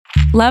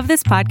Love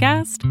this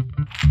podcast?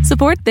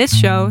 Support this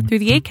show through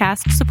the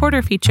Acast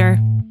supporter feature.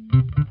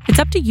 It's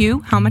up to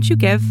you how much you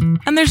give,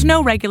 and there's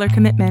no regular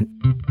commitment.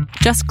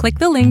 Just click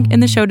the link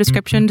in the show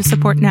description to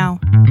support now.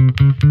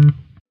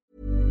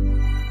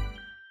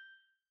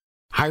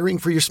 Hiring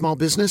for your small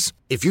business?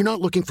 If you're not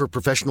looking for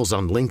professionals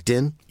on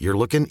LinkedIn, you're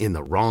looking in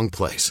the wrong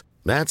place.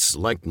 That's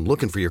like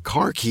looking for your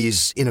car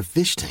keys in a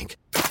fish tank.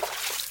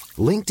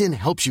 LinkedIn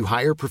helps you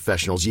hire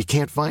professionals you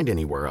can't find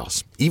anywhere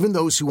else, even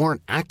those who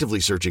aren't actively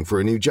searching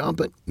for a new job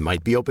but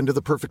might be open to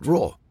the perfect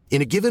role.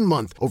 In a given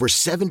month, over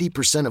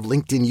 70% of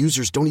LinkedIn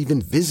users don't even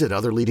visit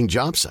other leading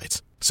job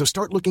sites. So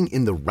start looking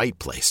in the right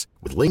place.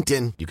 With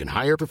LinkedIn, you can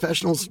hire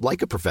professionals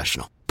like a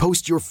professional.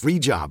 Post your free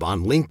job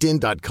on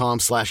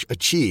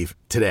linkedin.com/achieve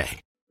today.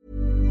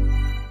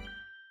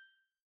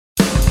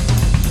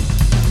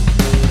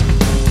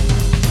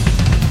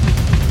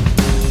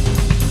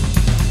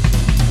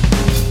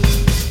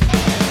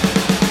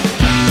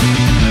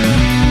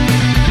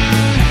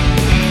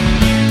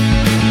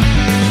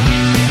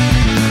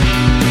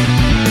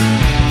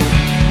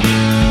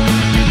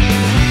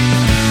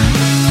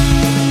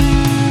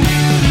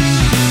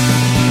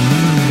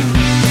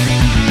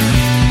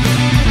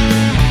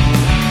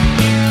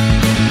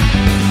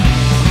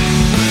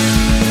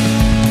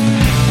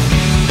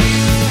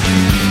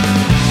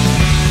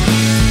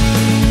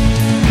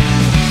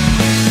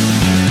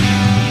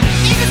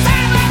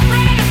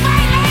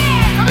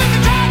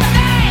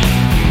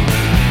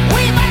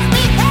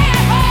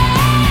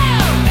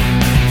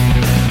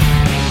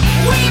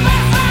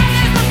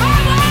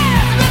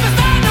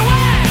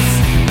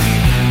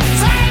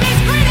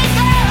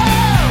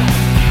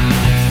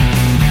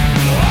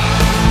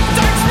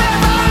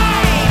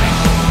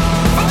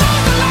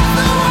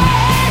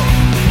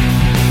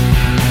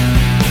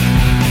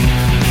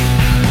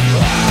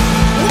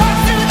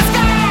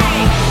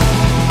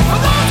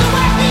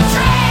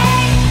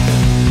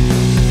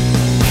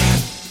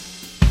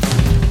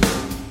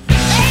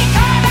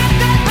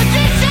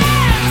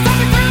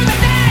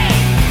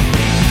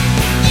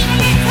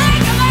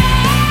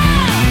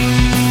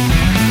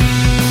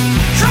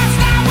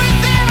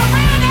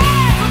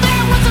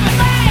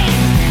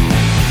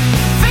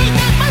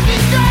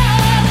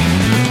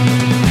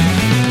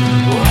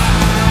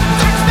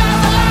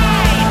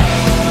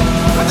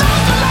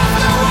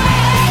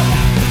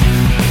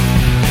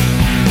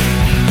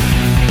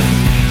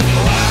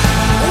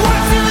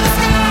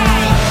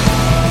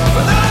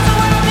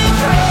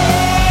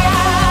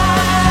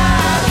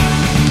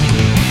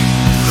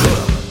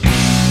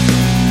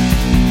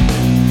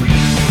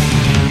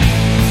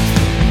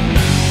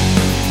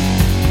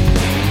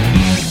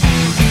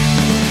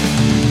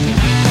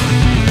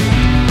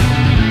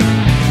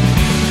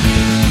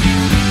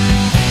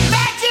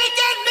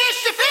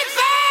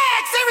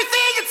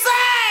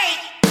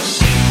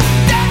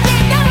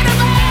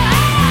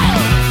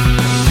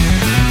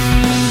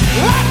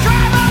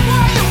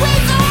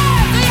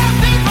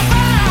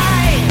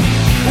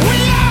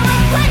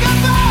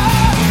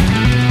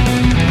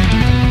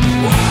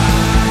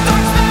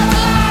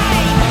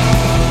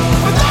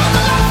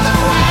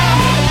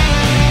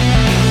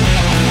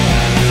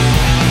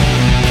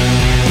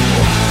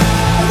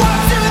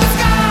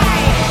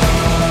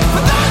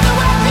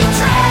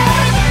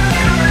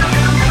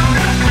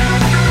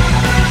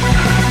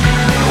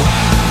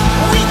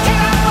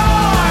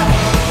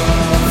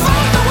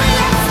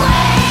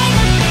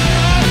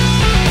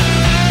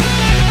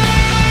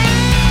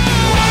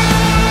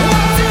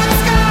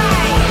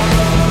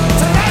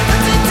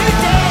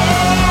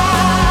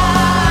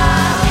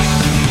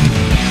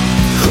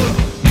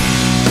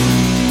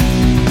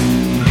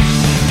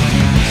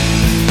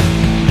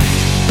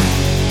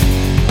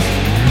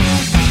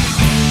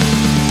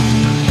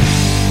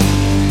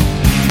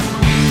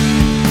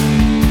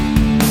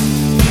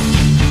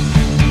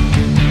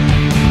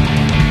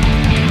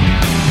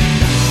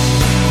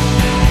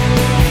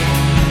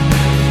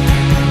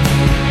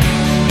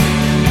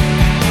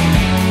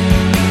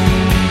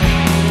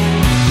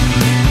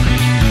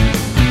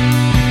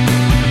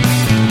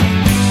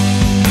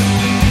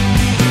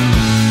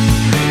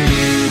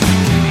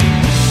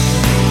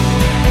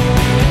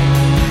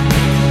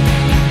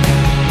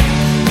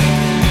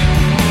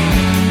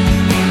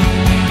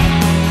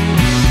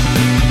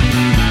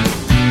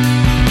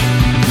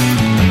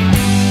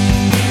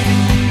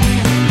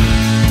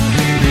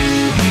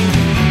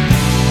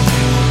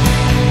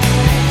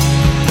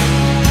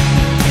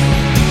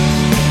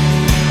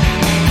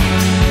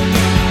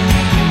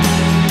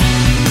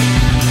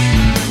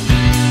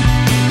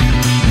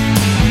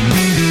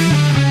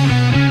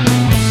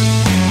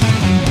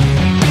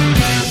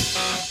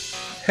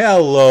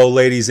 Hello,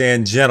 ladies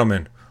and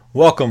gentlemen.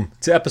 Welcome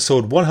to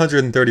episode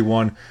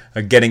 131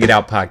 of Getting It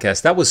Out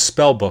podcast. That was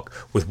Spellbook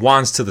with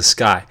Wands to the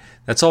Sky.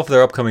 That's off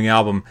their upcoming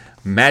album,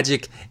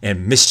 Magic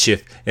and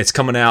Mischief. It's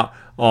coming out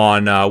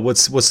on,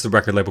 what's the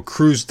record label?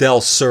 Cruz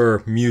del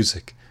Sur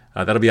Music.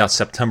 That'll be out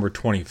September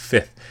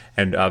 25th.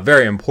 And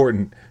very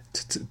important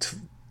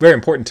very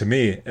important to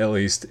me at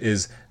least,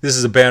 is this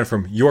is a band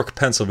from York,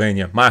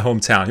 Pennsylvania, my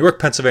hometown. York,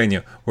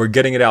 Pennsylvania, where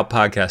Getting It Out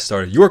podcast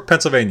started. York,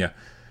 Pennsylvania.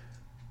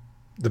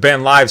 The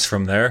band lives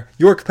from there.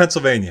 York,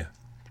 Pennsylvania.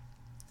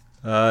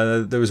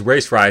 There was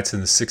race riots in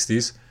the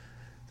 60s.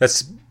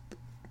 That's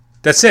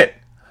it.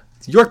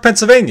 York,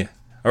 Pennsylvania.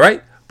 All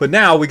right? But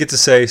now we get to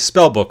say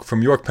Spellbook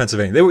from York,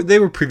 Pennsylvania. They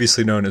were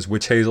previously known as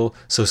Witch Hazel,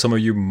 so some of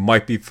you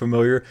might be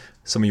familiar,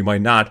 some of you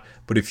might not.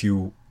 But if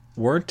you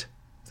weren't,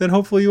 then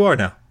hopefully you are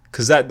now.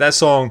 Because that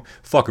song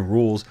fucking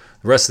rules.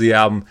 The rest of the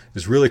album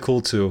is really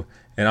cool too,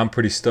 and I'm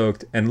pretty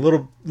stoked. And a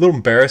little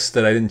embarrassed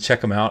that I didn't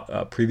check them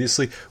out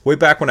previously. Way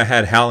back when I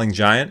had Howling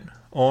Giant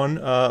on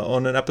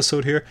an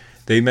episode here,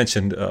 they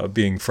mentioned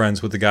being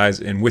friends with the guys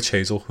in Witch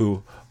Hazel,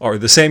 who are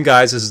the same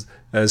guys as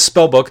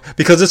Spellbook,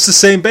 because it's the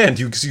same band.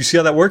 You see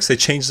how that works? They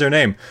changed their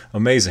name.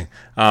 Amazing.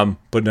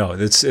 But no,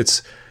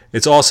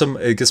 it's awesome.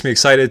 It gets me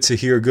excited to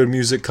hear good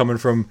music coming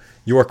from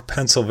York,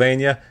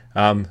 Pennsylvania.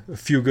 A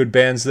few good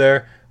bands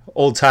there.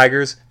 Old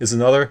Tigers is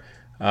another.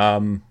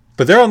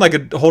 But they're on like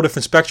a whole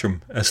different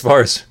spectrum as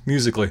far as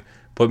musically.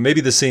 But maybe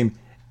the same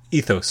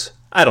ethos.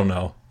 I don't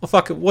know.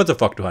 Well, what the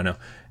fuck do I know?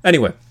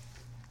 Anyway,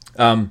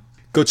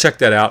 go check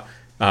that out.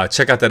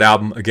 Check out that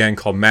album again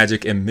called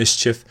Magic and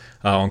Mischief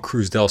on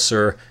Cruz del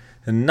Sur.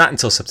 And not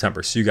until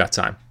September, so you got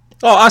time.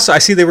 Oh, also, I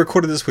see they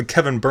recorded this with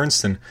Kevin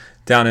Bernstein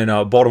down in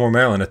Baltimore,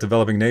 Maryland at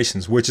Developing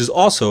Nations, which is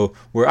also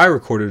where I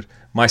recorded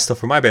my stuff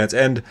for my bands.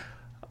 And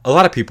a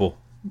lot of people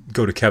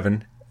go to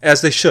Kevin, as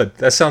they should.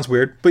 That sounds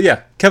weird. But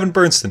yeah, Kevin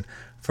Bernstein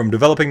from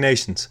Developing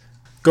Nations.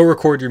 Go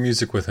record your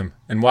music with him.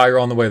 And while you're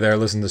on the way there,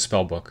 listen to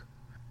Spellbook.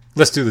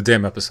 Let's do the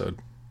damn episode.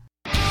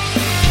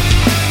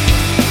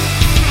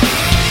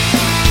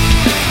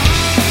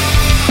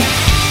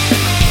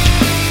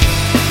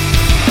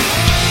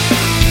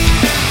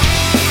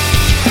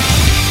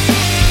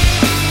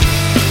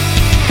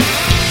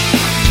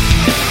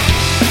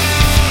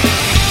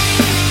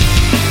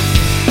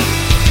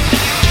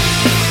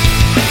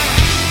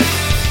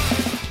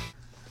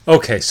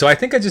 Okay, so I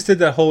think I just did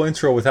that whole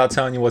intro without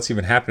telling you what's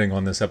even happening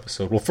on this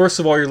episode. Well, first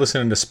of all, you're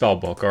listening to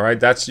Spellbook, all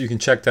right? You can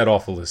check that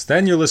off the list.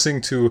 Then you're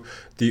listening to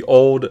the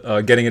old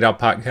Getting It Out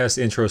podcast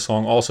intro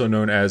song, also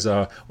known as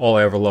All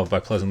I Ever Loved by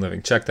Pleasant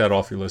Living. Check that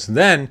off your list. And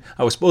then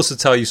I was supposed to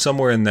tell you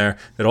somewhere in there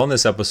that on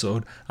this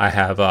episode, I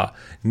have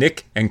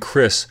Nick and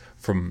Chris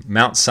from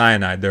Mount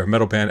Cyanide. They're a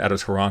metal band out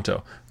of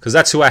Toronto. Because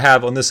that's who I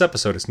have on this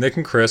episode. It's Nick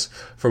and Chris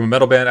from a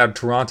metal band out of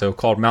Toronto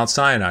called Mount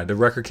Cyanide. The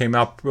record came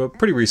out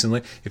pretty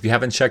recently. If you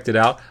haven't checked it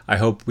out, I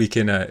hope we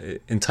can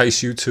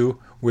entice you to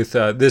with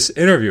this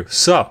interview.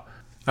 So,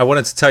 I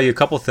wanted to tell you a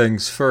couple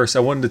things. First, I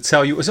wanted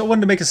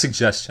to make a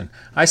suggestion.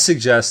 I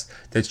suggest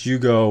that you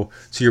go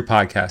to your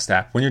podcast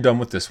app when you're done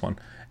with this one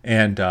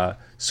and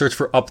search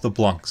for Up the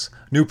Blunks,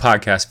 new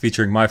podcast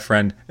featuring my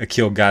friend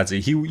Akil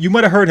Gadzi. You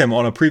might have heard him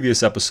on a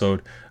previous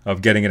episode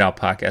of Getting It Out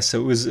podcast.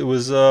 So it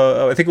was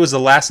I think it was the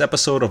last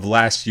episode of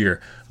last year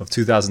of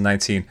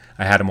 2019.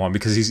 I had him on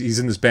because he's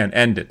in this band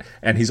End It,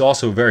 and he's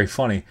also very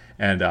funny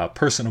and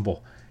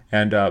personable.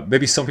 And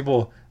maybe some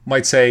people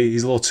might say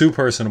he's a little too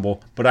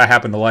personable, but I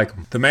happen to like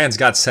him. The man's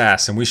got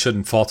sass, and we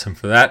shouldn't fault him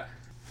for that.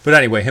 But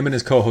anyway, him and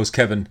his co-host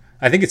Kevin,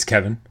 I think it's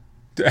Kevin.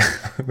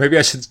 Maybe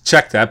I should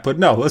check that, but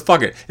no, let's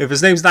fuck it. If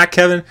his name's not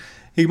Kevin,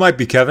 he might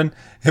be Kevin.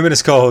 Him and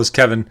his co-host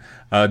Kevin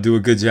do a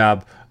good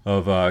job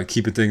of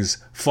keeping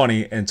things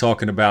funny and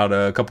talking about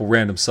a couple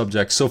random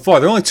subjects. So far,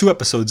 they're only 2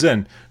 episodes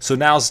in, so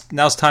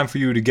now's time for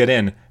you to get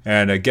in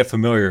and get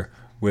familiar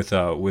with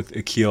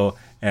Akil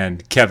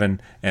and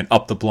Kevin and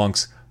Up the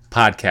Blunks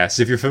podcast.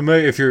 If you're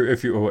familiar,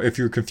 if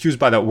you're confused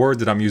by that word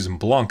that I'm using,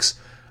 blunks,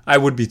 I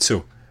would be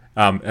too.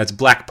 That's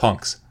black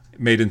punks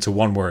made into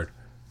one word,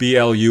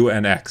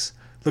 BLUNX.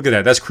 Look at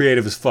that. That's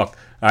creative as fuck.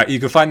 You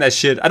can find that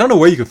shit. I don't know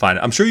where you can find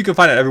it. I'm sure you can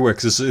find it everywhere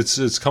because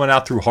it's coming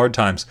out through Hard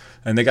Times,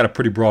 and they got a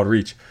pretty broad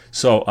reach.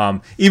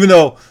 So even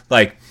though,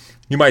 like,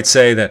 you might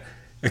say that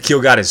Akil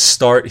got his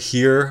start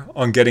here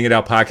on Getting It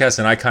Out podcast,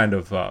 and I kind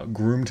of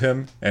groomed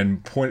him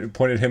and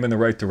pointed him in the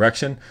right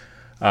direction,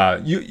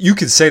 you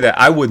could say that.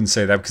 I wouldn't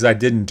say that because I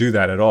didn't do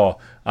that at all.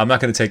 I'm not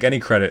going to take any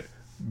credit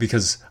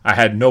because I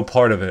had no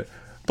part of it.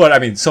 But I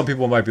mean, some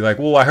people might be like,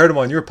 "Well, I heard him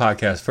on your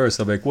podcast first."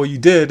 I'm like, "Well, you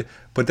did,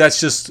 but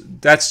that's just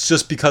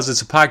because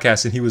it's a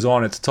podcast and he was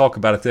on it to talk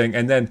about a thing."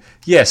 And then,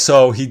 yeah,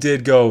 so he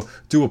did go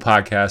do a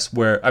podcast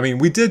where, I mean,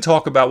 we did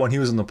talk about when he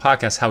was on the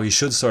podcast how he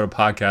should start a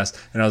podcast,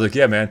 and I was like,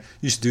 "Yeah, man,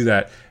 you should do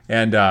that."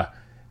 And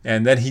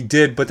then he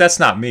did, but that's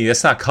not me.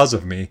 That's not because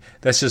of me.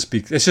 It's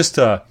just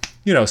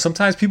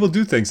sometimes people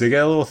do things. They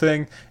get a little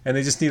thing and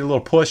they just need a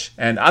little push.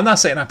 And I'm not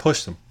saying I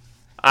pushed them.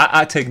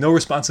 I take no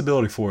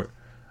responsibility for it.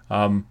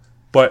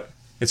 But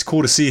it's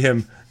cool to see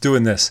him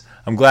doing this.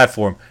 I'm glad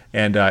for him.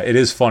 And it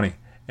is funny.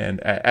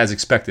 And as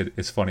expected,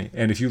 it's funny.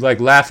 And if you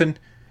like laughing,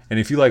 and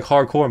if you like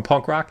hardcore and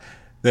punk rock,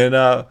 then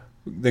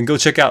go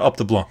check out Up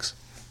the Blunks.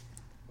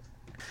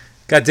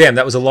 God damn,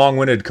 that was a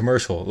long-winded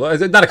commercial.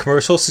 Not a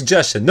commercial,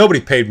 suggestion.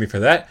 Nobody paid me for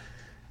that.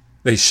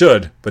 They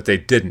should, but they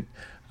didn't.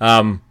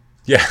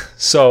 Yeah, Yeah,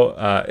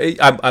 so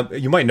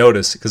you might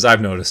notice, because I've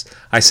noticed,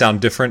 I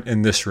sound different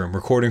in this room,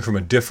 recording from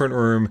a different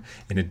room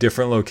in a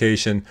different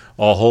location,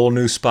 a whole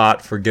new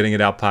spot for Getting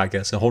It Out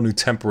podcast, a whole new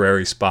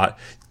temporary spot.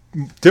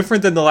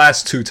 Different than the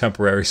last 2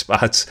 temporary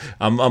spots.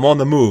 I'm on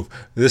the move.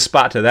 This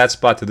spot to that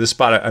spot to this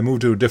spot. I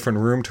moved to a different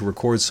room to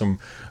record some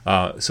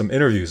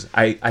interviews.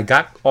 I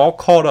got all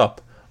caught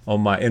up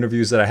on my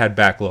interviews that I had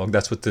backlogged.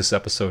 That's what this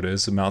episode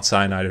is, the Mount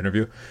Sinai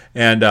interview.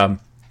 And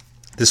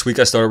this week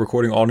I started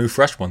recording all new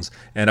fresh ones.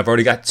 And I've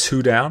already got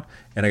 2 down.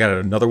 And I got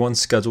another one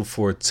scheduled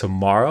for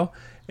tomorrow.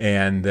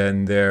 And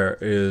then there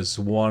is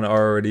one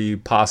already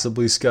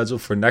possibly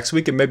scheduled for next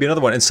week, and maybe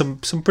another one, and some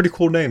pretty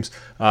cool names,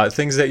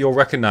 things that you'll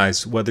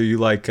recognize, whether you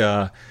like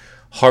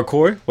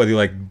hardcore, whether you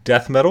like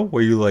death metal,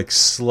 whether you like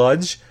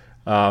sludge,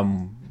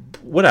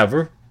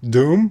 whatever,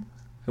 doom.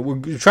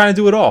 We're trying to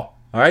do it all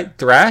right?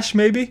 Thrash,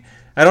 maybe?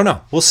 I don't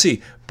know. We'll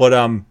see. But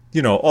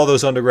all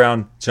those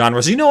underground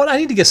genres. You know what? I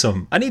need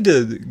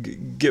to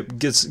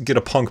get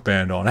a punk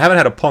band on. I haven't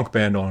had a punk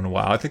band on in a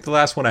while. I think the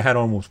last one I had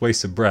on was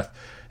Wasted Breath.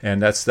 And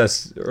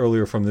that's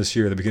earlier from this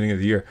year, the beginning of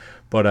the year.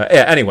 But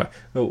anyway,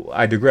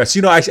 I digress.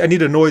 I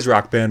need a noise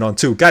rock band on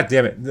too. God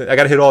damn it! I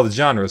got to hit all the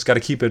genres. Got to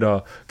keep it.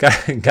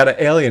 Got to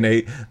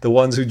alienate the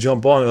ones who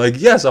jump on. They're like,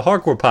 yes, a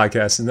hardcore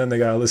podcast, and then they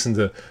got to listen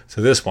to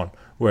this one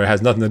where it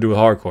has nothing to do with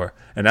hardcore.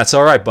 And that's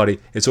all right, buddy.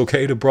 It's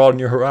okay to broaden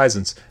your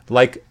horizons.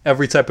 Like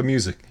every type of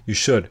music, you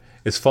should.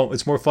 It's fun.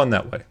 It's more fun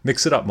that way.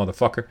 Mix it up,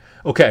 motherfucker.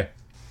 Okay.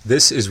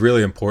 This is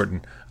really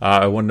important.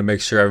 I wanted to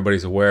make sure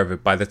everybody's aware of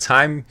it. By the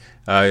time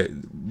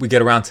we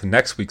get around to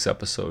next week's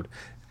episode,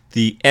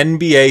 the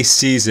NBA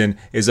season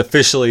is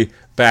officially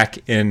back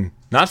in,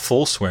 not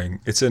full swing.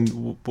 It's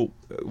in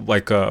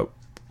like a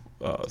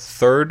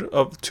third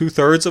of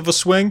 2/3 of a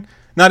swing.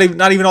 Not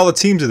even all the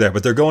teams are there,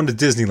 but they're going to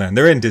Disneyland.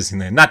 They're in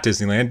Disneyland, not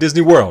Disneyland,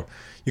 Disney World.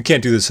 You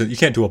can't do this. You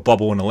can't do a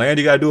bubble in a land.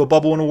 You got to do a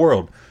bubble in a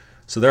world.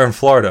 So they're in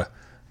Florida,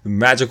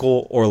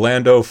 magical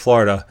Orlando,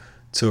 Florida,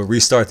 to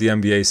restart the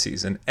NBA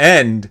season.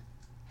 And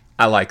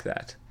I like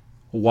that.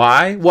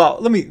 Why? Well,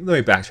 let me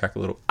backtrack a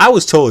little. I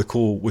was totally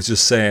cool with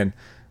just saying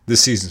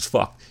this season's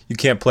fucked. You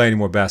can't play any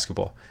more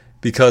basketball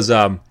because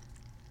the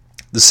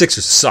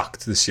Sixers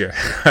sucked this year.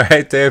 All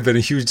right, they have been a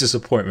huge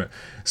disappointment.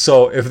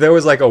 So if there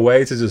was like a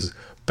way to just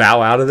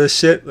bow out of this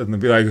shit and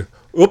be like,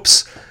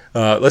 oops,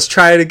 let's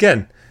try it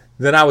again,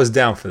 then I was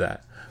down for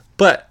that.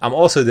 But I'm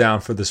also down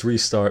for this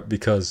restart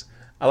because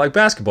I like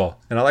basketball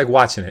and I like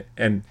watching it.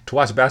 And to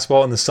watch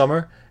basketball in the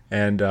summer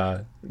and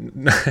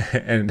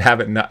and have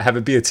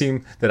it be a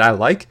team that I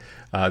like,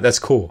 that's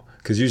cool.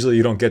 Because usually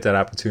you don't get that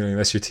opportunity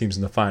unless your team's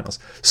in the finals.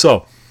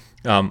 So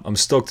I'm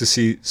stoked to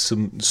see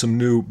some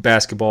new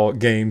basketball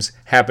games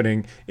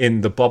happening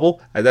in the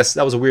bubble. That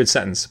was a weird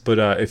sentence, but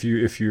if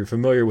you're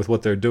familiar with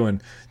what they're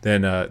doing,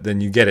 then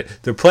you get it.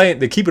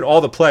 They're keeping all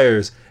the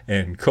players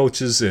and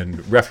coaches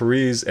and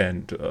referees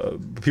and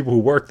people who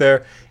work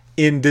there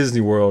in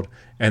Disney World.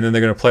 And then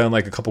they're going to play on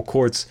like a couple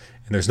courts,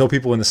 and there's no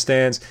people in the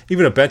stands.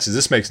 Even at benches,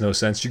 this makes no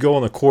sense. You go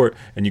on the court,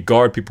 and you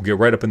guard people, get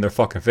right up in their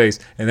fucking face.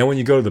 And then when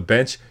you go to the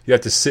bench, you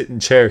have to sit in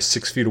chairs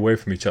 6 feet away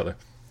from each other.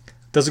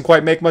 Doesn't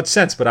quite make much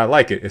sense, but I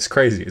like it. It's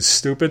crazy. It's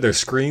stupid. There's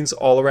screens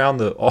all around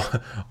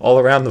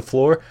the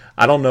floor.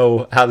 I don't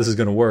know how this is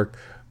going to work.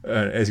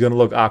 It's going to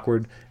look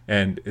awkward,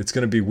 and it's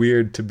going to be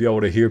weird to be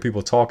able to hear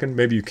people talking.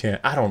 Maybe you can't.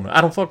 I don't know.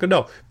 I don't fucking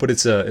know. But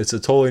it's a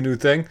totally new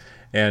thing.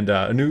 And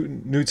a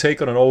new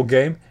take on an old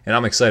game, and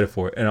I'm excited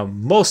for it. And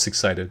I'm most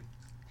excited,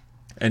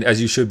 and as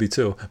you should be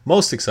too,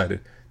 most excited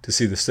to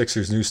see the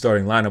Sixers' new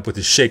starting lineup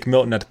with Shake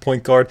Milton at the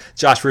point guard,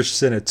 Josh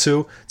Richardson at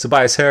 2,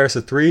 Tobias Harris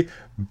at 3,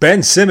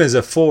 Ben Simmons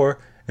at 4,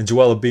 and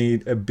Joel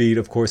Embiid,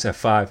 of course, at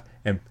 5.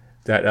 And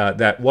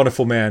that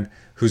wonderful man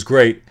who's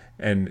great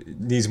and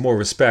needs more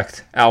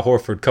respect, Al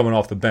Horford, coming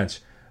off the bench.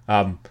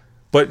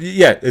 But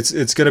yeah,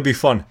 it's going to be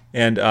fun.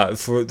 And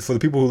for the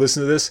people who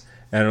listen to this,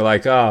 and are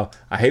like, oh,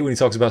 I hate when he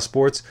talks about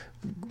sports.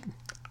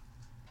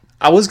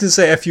 I was going to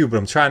say F you, but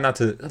I'm trying not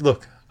to.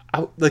 Look,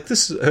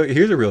 here's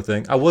a real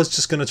thing. I was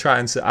just going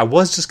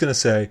to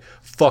say,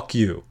 fuck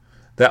you.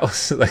 That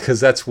was like, because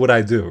that's what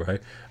I do,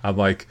 right? I'm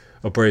like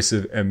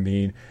abrasive and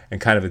mean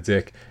and kind of a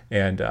dick.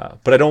 And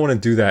but I don't want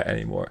to do that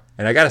anymore.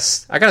 And I gotta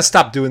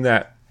stop doing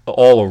that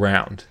all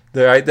around.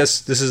 Right?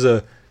 This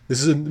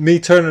is me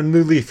turning a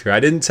new leaf here. I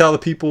didn't tell the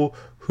people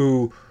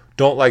who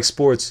don't like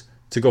sports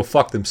to go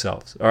fuck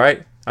themselves. All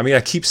right? I mean,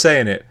 I keep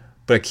saying it,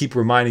 but I keep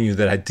reminding you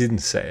that I didn't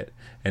say it.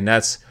 And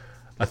that's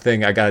a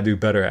thing I got to do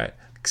better at.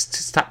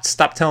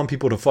 Stop telling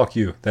people to fuck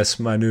you. That's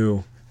my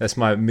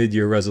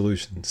mid-year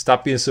resolution.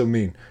 Stop being so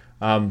mean.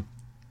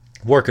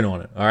 Working on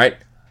it, all right?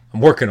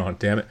 I'm working on it,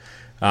 damn it.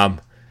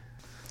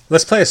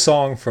 Let's play a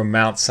song from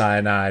Mount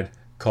Cyanide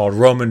called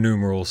Roman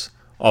Numerals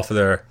off of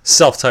their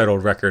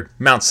self-titled record,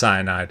 Mount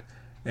Cyanide.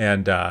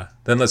 And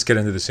then let's get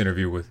into this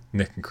interview with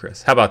Nick and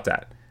Chris. How about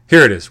that?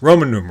 Here it is,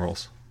 Roman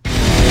Numerals.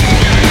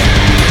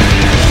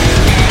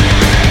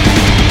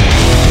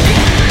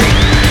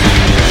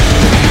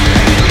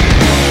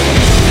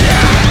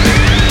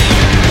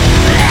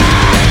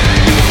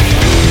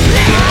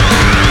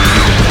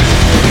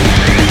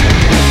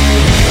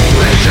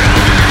 We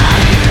try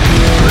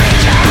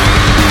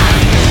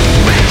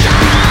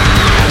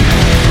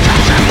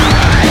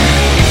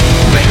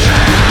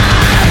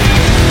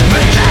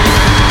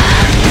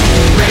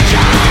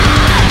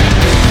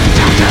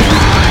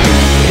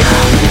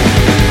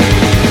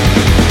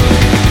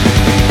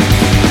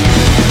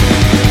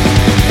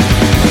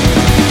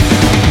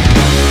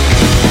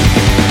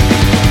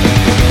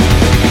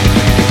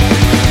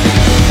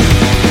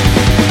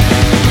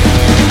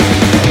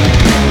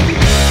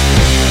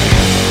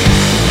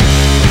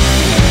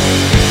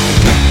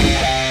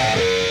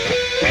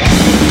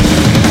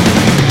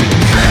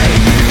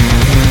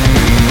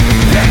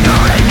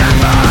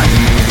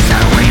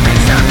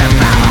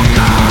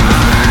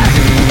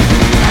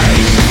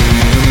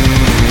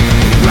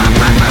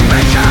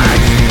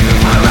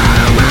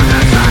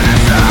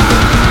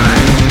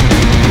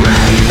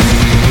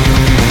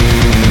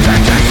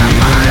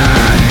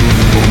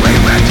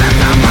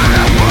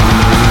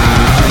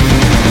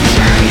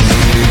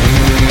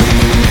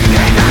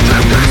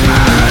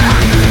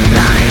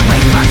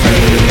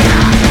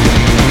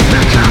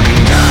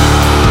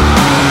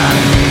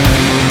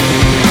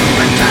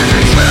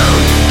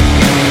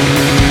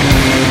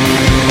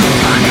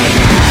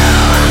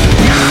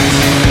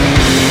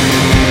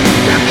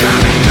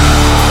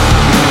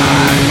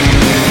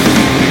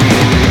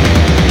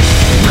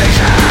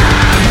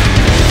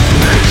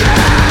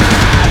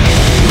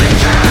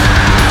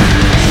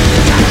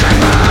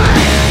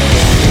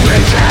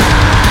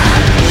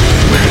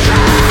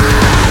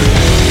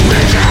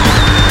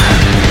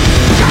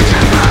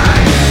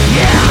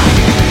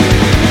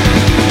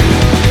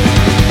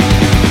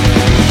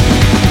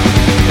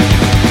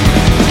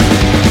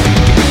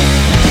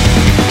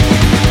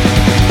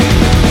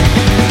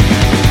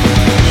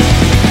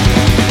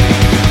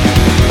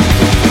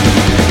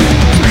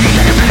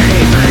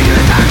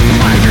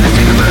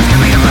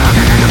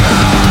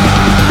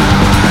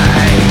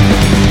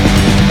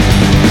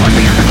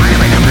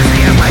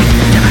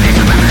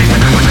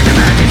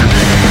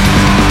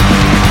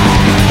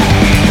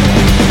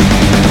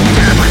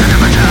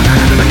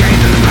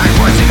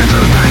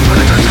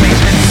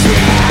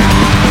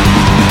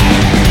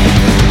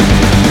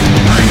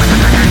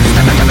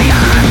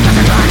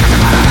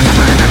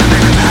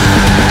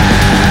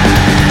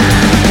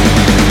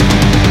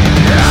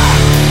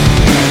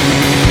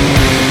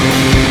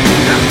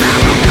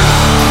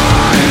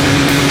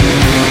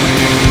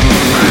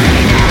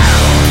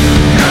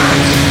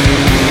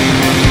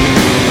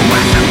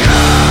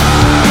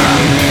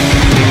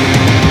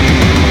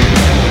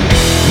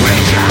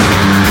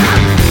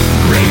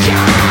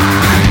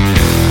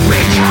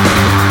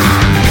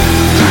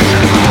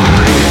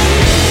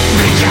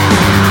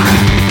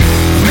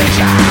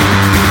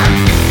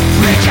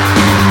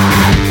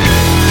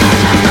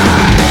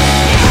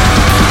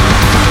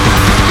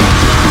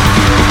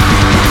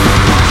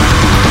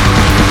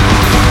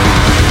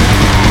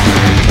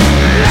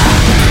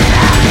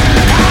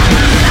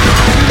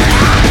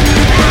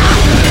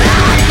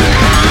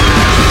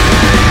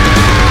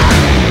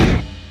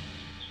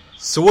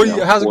So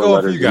how's it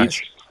going for you guys?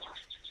 Each.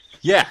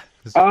 Yeah.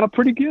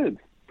 Pretty good.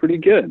 Pretty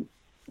good.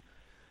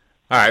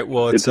 All right.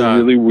 Well, it's a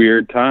really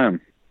weird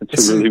time.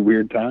 It's a really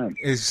weird time.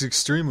 It's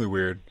extremely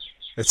weird.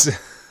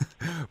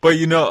 But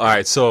all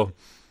right. So,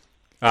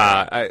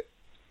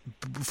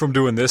 from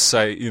doing this,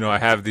 I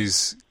have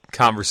these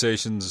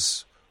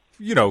conversations,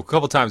 a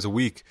couple times a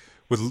week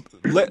with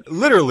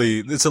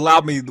literally.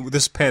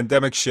 This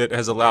pandemic shit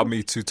has allowed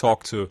me to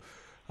talk to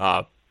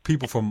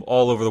people from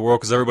all over the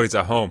world because everybody's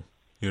at home.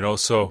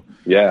 So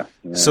yeah.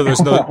 So there's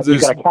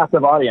you got a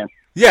captive audience.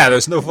 Yeah,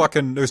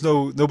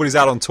 nobody's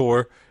out on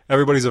tour.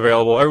 Everybody's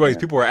available.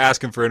 People are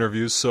asking for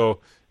interviews. So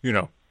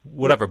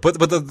whatever. But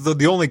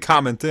the only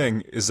common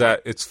thing is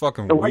that it's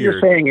fucking so what weird.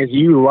 You're saying is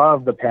you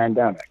love the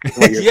pandemic.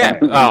 Yeah.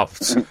 Oh,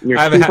 you're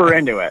super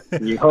into it.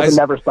 You hope it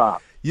never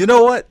stops. You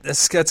know what?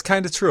 That's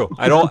kind of true.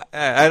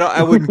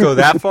 I wouldn't go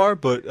that far,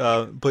 but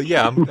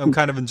yeah, I'm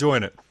kind of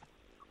enjoying it.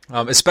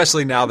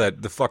 Especially now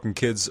that the fucking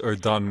kids are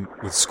done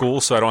with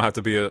school, so I don't have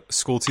to be a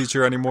school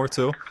teacher anymore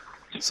too.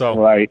 So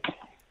right.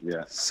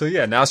 Yeah. So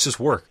yeah, now it's just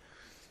work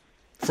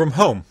from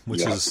home,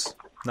 which is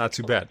not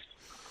too bad.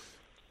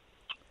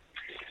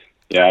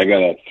 Yeah, I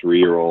got a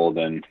 3-year-old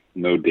and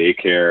no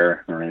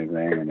daycare or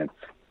anything, and it's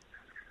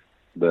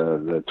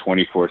the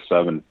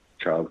 24/7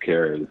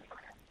 childcare is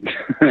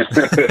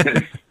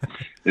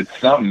it's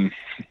something.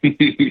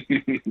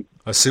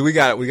 See, we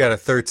got a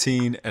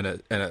 13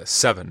 and a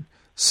 7.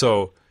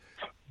 So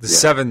the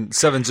 7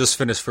 just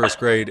finished first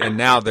grade, and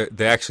now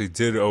they actually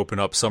did open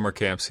up summer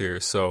camps here,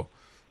 so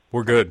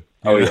we're good.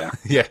 Oh yeah,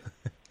 yeah.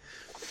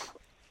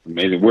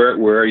 Amazing. Where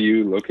are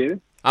you located?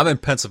 I'm in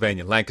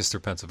Pennsylvania, Lancaster,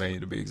 Pennsylvania,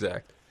 to be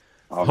exact.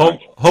 Oh,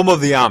 home of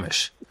the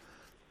Amish.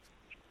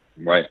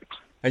 Right.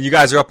 And you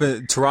guys are up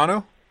in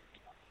Toronto?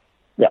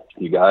 Yeah,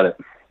 you got it.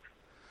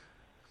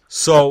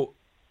 So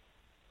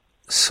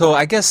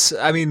I guess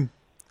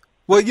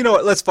well, you know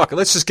what? Let's fuck it.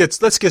 Let's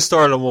get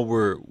started on what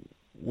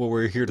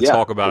we're here to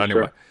talk about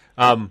anyway.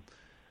 Sure.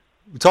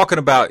 We're talking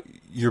about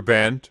your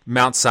band,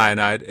 Mount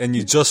Cyanide, and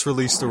you just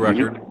released a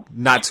record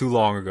not too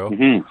long ago.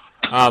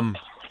 Mm-hmm.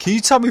 Can you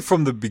tell me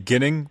from the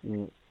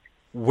beginning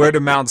where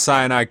did Mount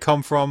Cyanide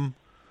come from?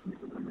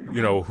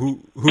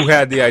 Who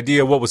had the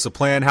idea? What was the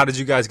plan? How did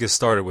you guys get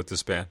started with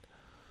this band?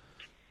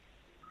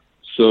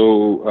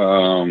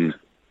 So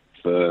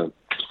the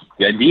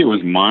idea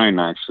was mine,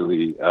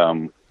 actually.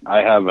 I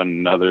have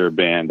another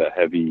band, a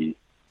heavy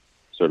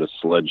sort of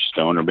sludge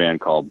stoner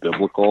band called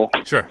Biblical.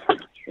 Sure.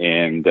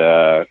 And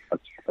a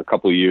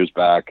couple of years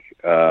back,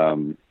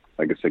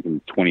 I guess like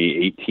in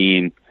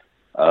 2018,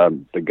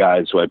 the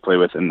guys who I play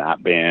with in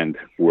that band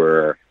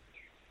were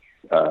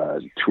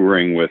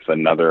touring with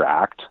another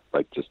act,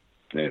 it's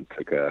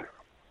like a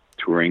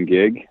touring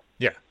gig.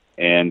 Yeah.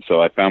 And so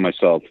I found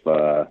myself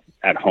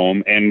at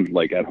home with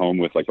like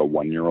a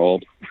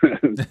 1-year-old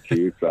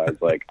too. So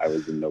I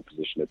was in no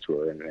position to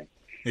tour or anything.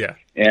 Yeah.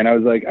 And I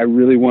was like, I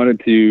really wanted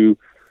to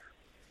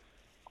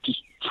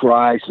just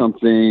try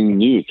something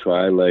new,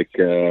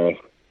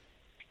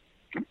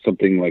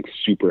 something like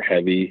super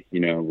heavy,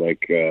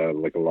 like a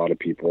lot of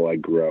people. I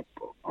grew up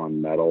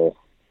on metal,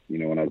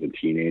 when I was a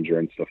teenager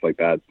and stuff like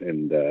that.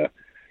 And I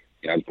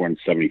was born in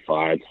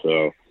 1975,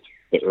 so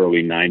the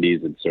early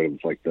 1990s and sort of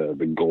like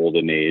the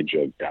golden age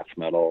of death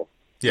metal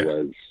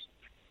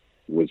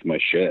was my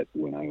shit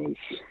when I was,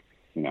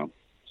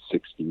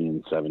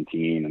 16,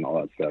 17 and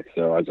all that stuff.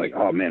 So I was like,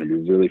 oh man,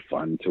 it'd be really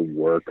fun to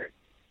work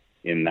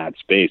in that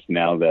space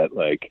now that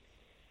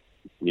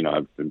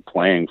I've been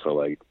playing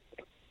for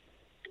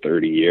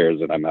 30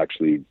 years and I'm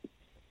actually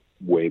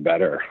way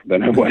better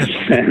than I was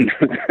then.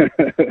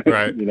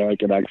 Right. I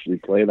can actually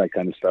play that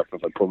kind of stuff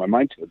if I put my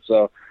mind to it.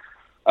 So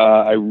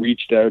I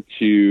reached out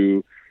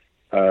to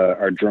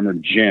our drummer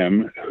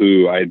Jim,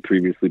 who I had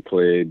previously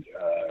played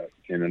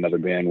in another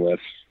band with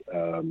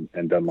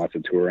and done lots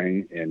of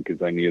touring, and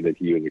because I knew that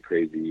he was a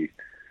crazy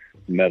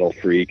metal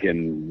freak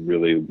and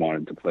really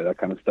wanted to play that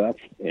kind of stuff,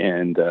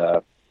 and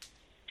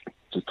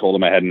just told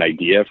him I had an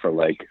idea for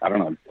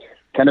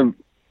kind of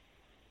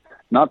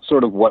not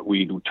sort of what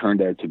we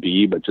turned out to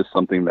be, but just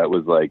something that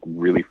was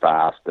really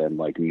fast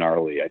and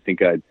gnarly. I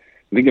think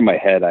in my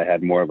head I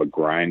had more of a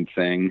grind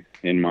thing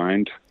in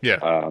mind.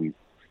 Yeah.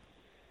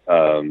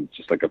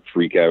 Just like a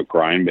freak out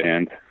grind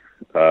band.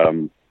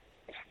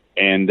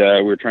 And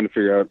we were trying to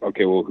figure out,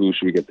 okay, well, who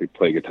should we get to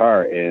play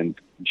guitar? And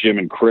Jim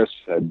and Chris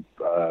had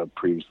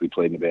previously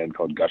played in a band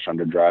called Gush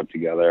Underdrive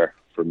together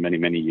for many,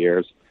 many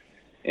years.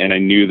 And I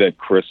knew that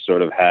Chris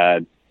sort of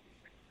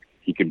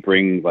he could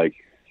bring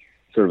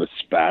sort of a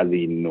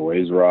spazzy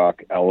noise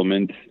rock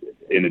element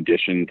in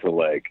addition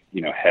to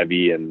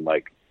heavy and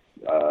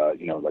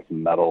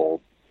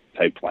metal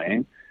type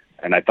playing.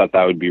 And I thought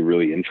that would be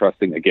really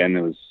interesting. Again,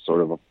 it was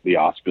sort of the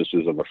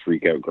auspices of a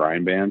freak out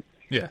grind band.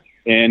 Yeah.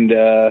 And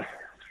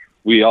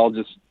we all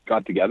just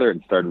got together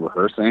and started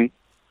rehearsing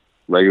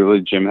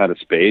regularly. Jim had a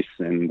space,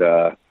 and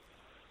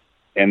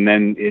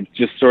then it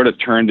just sort of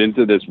turned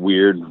into this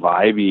weird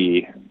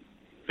vibey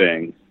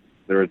thing.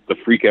 There were the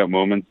freak out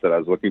moments that I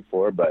was looking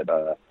for, but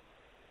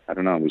I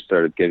don't know. We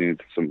started getting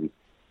into some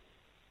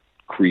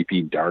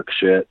creepy, dark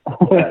shit.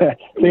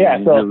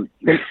 So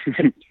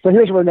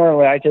here's where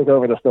normally I take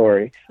over the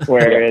story,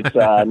 where it's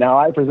now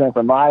I present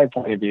from my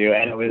point of view,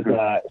 and it was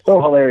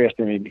so hilarious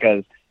to me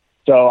because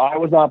so I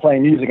was not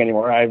playing music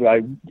anymore.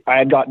 I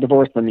had got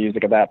divorced from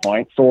music at that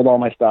point, sold all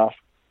my stuff,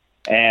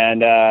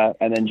 and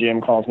then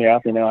Jim calls me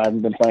up. I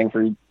haven't been playing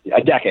for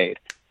a decade,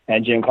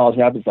 and Jim calls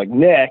me up. It's like,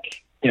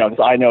 Nick,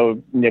 I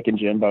know Nick and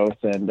Jim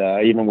both, and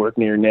I even work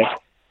near Nick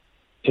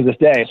to this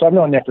day. So I've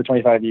known Nick for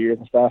 25 years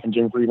and stuff, and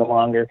Jim for even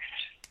longer.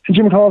 And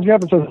Jim calls me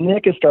up and says,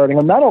 Nick is starting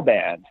a metal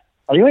band.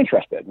 Are you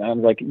interested? And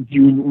I'm like, do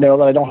you know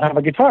that I don't have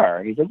a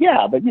guitar? He's like,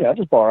 yeah, but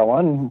just borrow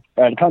one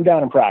and come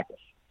down and practice.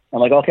 I'm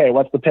like, okay,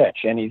 what's the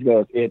pitch? And he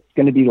goes, it's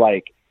going to be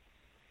like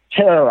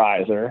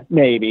Terrorizer,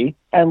 maybe,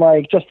 and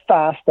like just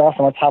fast stuff,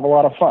 and let's have a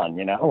lot of fun,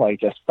 like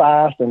just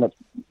fast and let's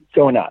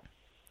go nuts.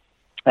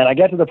 And I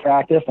get to the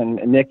practice, and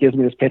Nick gives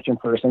me this pitch in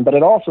person, but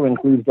it also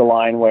includes the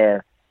line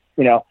where,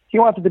 he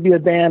wants it to be a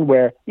band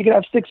where you can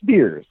have 6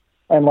 beers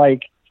and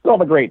like still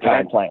have a great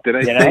time playing. Did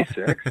I say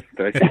 6?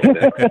 Did I say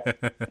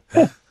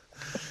that?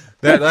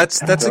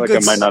 That's a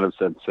good. I might not have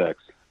said 6.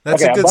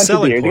 That's a good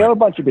selling point. You have a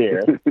bunch of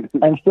beers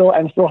and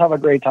still have a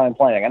great time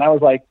playing. And I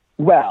was like,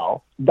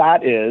 well,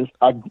 that is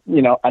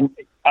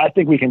I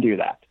think we can do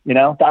that. It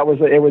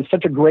was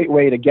such a great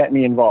way to get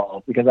me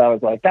involved because I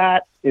was like,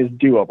 that is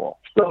doable,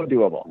 so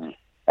doable.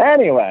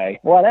 Anyway,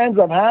 what ends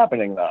up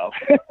happening though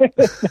is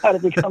that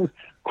it becomes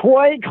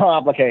quite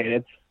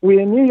complicated. We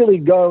immediately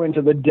go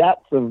into the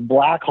depths of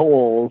black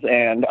holes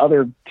and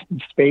other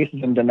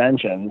spaces and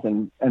dimensions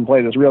and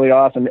play this really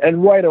awesome.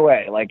 And right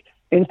away, like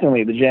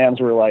instantly, the jams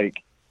were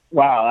like,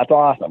 wow, that's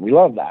awesome. We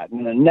love that.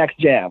 And the next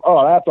jam,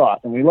 oh, that's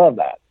awesome. We love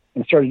that.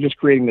 And started just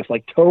creating this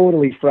like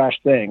totally fresh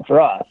thing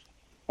for us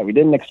that we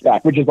didn't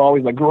expect, which is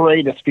always the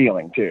greatest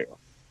feeling too,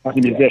 as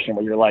a musician,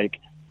 where you're like,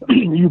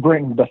 you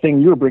bring the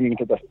thing you're bringing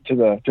to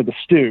the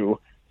stew,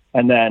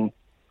 and then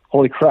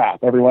holy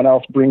crap, everyone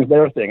else brings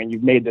their thing, and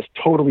you've made this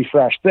totally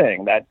fresh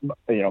thing that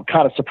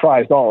kind of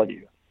surprised all of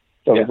you.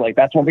 So it's like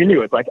that's when we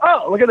knew. It's like,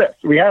 oh, look at this,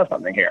 we have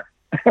something here.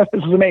 This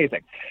is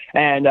amazing.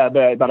 And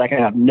but I can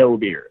have no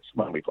beers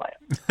when we play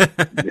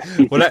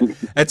it. Well,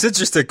 that's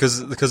interesting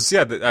because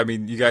I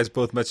mean, you guys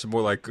both mentioned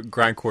more like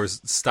grindcore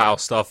style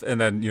stuff, and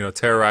then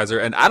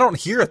Terrorizer, and I don't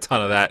hear a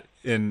ton of that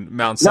in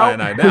Mount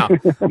Sinai now.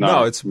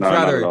 No, it's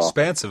rather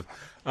expansive.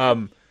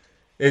 But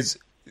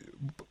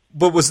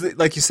was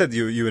like you said,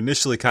 you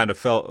initially kind of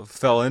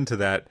fell into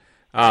that.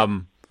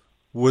 But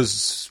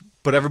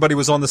everybody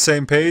was on the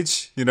same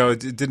page.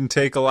 It didn't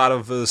take a lot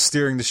of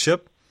steering the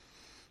ship.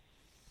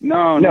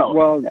 No.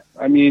 Well,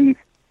 I mean,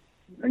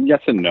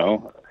 yes and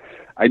no.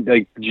 I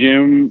like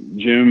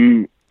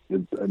Jim,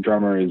 the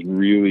drummer, he's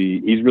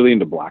really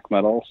into black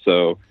metal,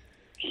 so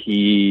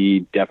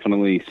he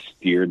definitely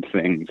steered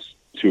things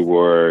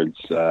towards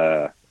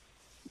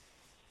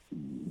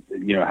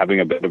having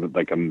a bit of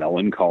like a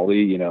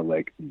melancholy,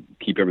 like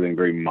keep everything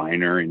very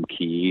minor and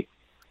key.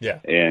 Yeah.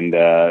 And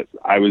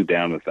I was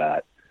down with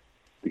that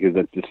because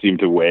that just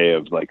seemed a way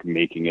of like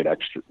making it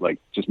extra, like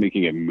just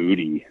making it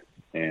moody.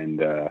 And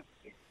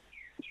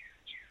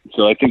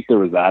so I think there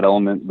was that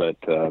element, but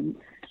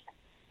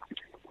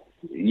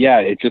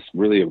it just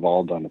really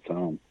evolved on its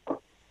own.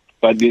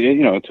 But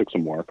it took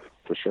some work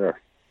for sure.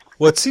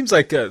 Well, it seems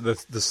like the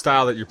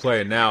style that you're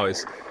playing now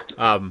is,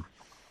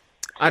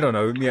 I don't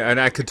know, and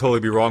I could totally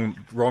be wrong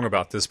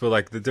about this, but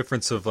like the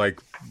difference of like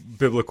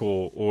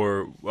biblical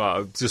or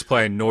just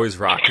playing noise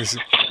rock is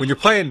when you're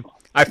playing.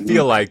 I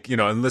feel like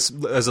and as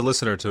a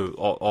listener to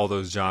all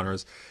those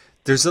genres,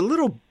 there's a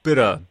little bit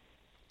of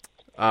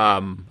I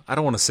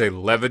don't want to say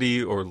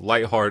levity or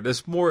lighthearted.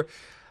 There's more.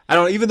 I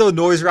don't. Even though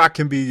noise rock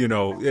can be,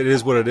 it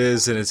is what it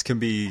is, and it can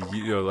be,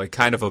 like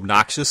kind of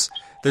obnoxious.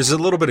 There's a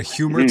little bit of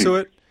humor to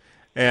it.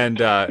 And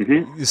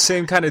the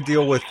same kind of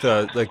deal with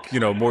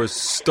more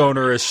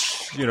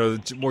stonerish,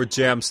 more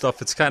jam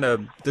stuff. It's kind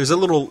of there's a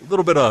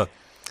little bit of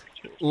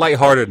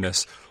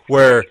lightheartedness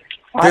where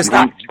there's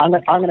I'm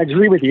going to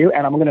agree with you,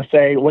 and I'm going to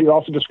say what you're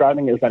also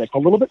describing is that it's a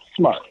little bit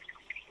smart.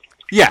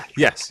 Yeah.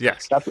 Yes.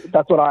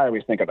 That's what I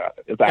always think about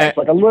it. Is that it's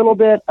like a little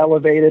bit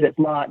elevated. It's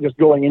not just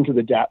going into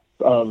the depths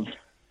of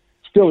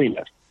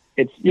silliness.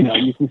 It's you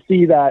can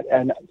see that,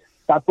 and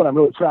that's what I'm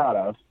really proud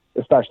of.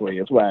 Especially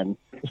when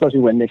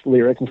Nick's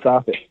lyrics and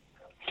stuff,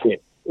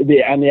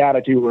 the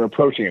attitude we're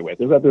approaching it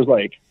with is that there's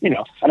like an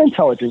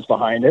intelligence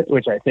behind it,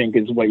 which I think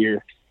is what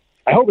you're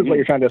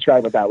trying to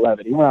describe with that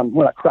levity. We're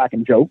not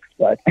cracking jokes,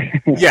 but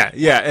yeah,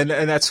 and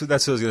that's what I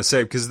was gonna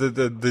say because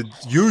the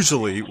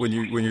usually when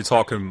you're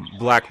talking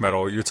black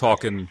metal, you're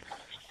talking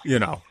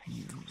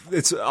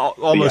it's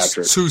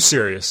almost too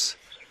serious,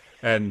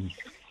 and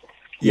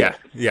yeah,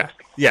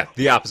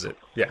 the opposite,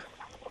 yeah.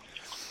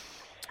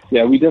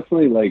 Yeah, we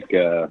definitely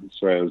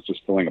sorry, I was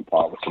just filling a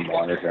pot with some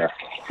water here.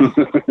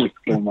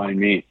 Don't mind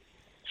me.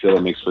 Feel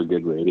it makes for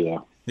good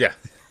radio. Yeah.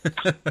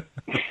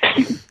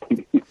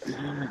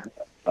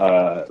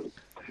 I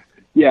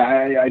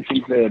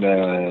think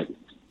that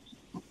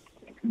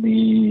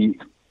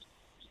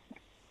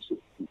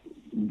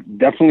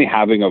definitely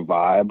having a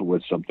vibe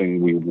was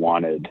something we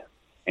wanted.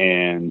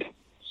 And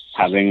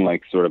having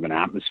like sort of an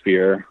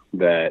atmosphere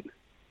that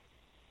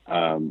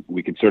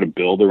we could sort of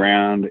build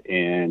around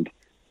and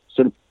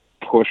sort of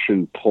push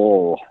and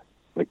pull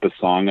like the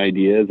song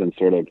ideas and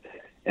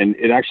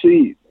it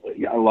actually,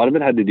 a lot of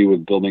it had to do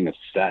with building a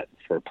set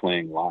for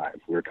playing live.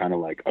 We were kind of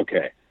like,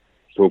 okay,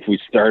 so if we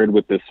started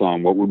with this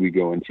song, what would we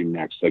go into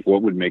next? Like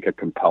what would make a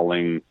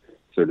compelling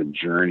sort of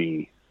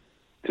journey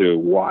to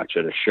watch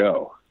at a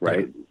show,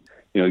 right?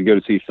 You know, you go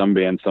to see some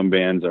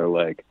bands are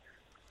like,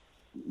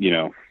 you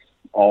know,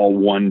 all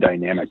one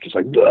dynamic, just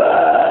like,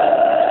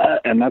 "Blah!"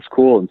 And that's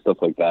cool and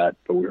stuff like that.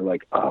 But we were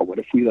like, oh, what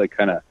if we like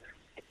kind of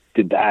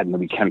did that and then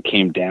we kind of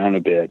came down a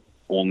bit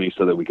only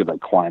so that we could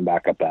like climb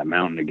back up that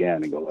mountain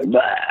again and go like,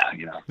 "Blah!"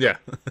 You know? Yeah.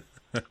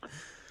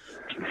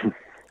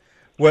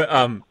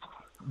 Well,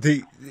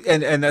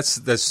 and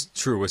that's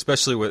true,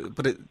 especially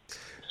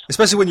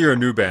especially when you're a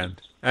new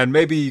band. And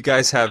maybe you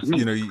guys have,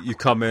 you know, you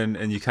come in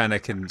and you kind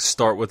of can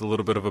start with a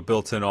little bit of a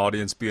built-in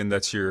audience, being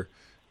that you're,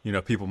 you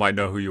know, people might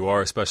know who you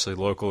are, especially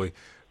locally.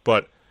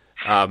 But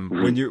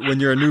when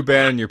you're a new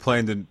band and you're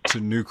playing to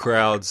new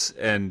crowds,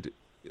 and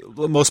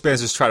most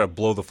bands just try to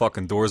blow the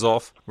fucking doors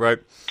off, right?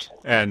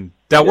 And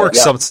that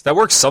works. That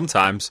works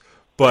sometimes,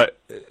 but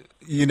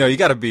you know, you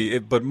got to be.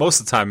 But most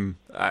of the time,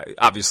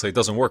 obviously, it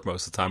doesn't work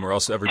most of the time, or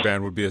else every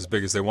band would be as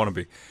big as they want to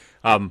be.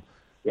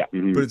 Yeah.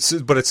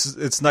 Mm-hmm. But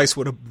it's nice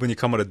when you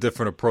come with a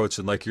different approach,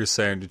 and like you're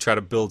saying, you try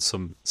to build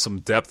some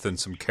depth and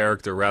some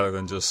character rather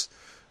than just,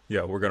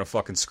 yeah, we're gonna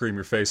fucking scream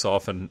your face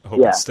off and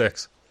hope it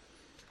sticks.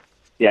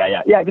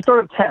 Yeah. If you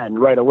start at 10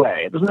 right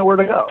away, there's nowhere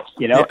to go,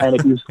 you know. And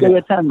if you stay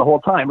at 10 the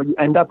whole time, what you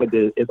end up with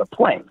is a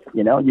plank,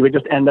 you know. You would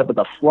just end up with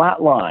a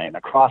flat line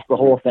across the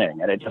whole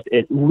thing, and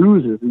it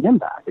loses the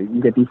impact.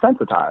 You get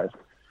desensitized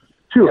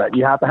to it.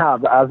 You have to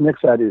have, as Nick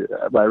said,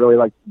 what I really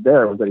liked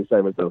there was that he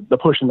said was the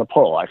push and the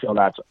pull. I feel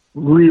that's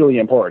really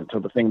important to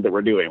the things that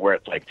we're doing, where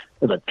it's like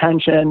there's a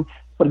tension,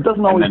 but it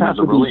doesn't always have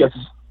to be just.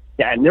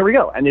 Yeah, and there we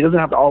go. And it doesn't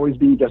have to always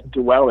be just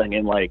dwelling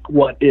in like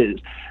what is.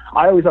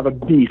 I always have a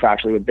beef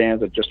actually with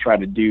bands that just try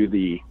to do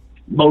the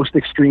most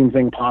extreme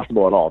thing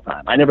possible at all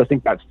times. I never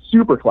think that's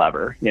super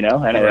clever, you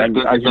know. And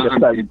as you just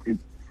said,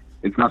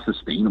 it's not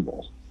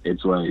sustainable.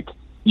 It's like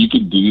you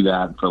could do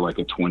that for like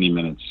a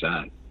 20-minute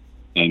set.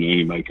 And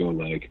you might go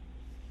like,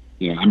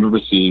 you know, I remember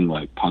seeing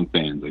like punk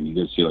bands, and you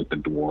just see like the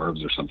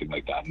Dwarves or something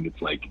like that, and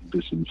it's like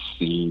this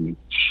insane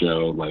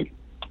show, like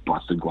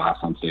busted glass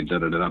on stage,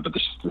 but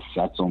the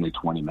set's only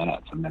 20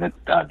 minutes, and then it's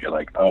done. You're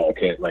like, oh,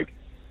 okay, like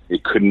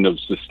it couldn't have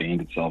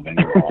sustained itself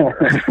any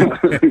longer.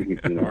 You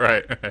know?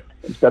 Right.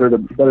 It's better to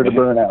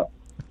burn out.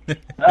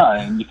 Yeah,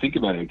 and you think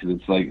about it because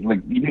it's like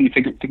you know, you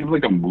think of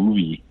like a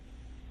movie,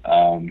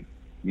 you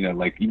know,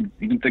 like you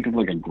can think of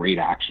like a great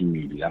action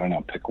movie. I don't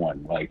know, pick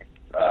one like.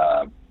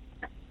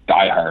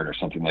 Die Hard or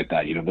something like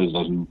that. You know, there's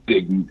those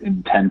big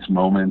intense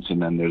moments,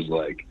 and then there's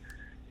like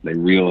they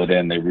reel it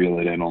in,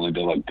 only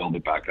to like build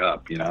it back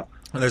up. You know,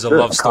 and there's a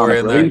love story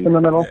in there. In the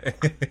middle.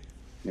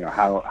 You know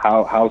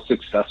how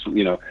successful.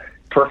 You know,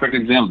 perfect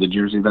example. Did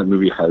you ever see that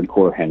movie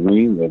Hardcore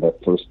Henry, that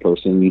first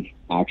person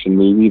action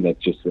movie that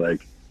just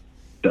like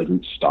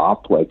doesn't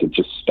stop? Like it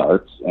just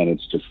starts and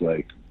it's just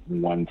like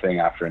one thing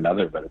after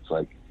another, but it's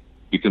like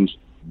becomes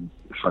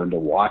hard to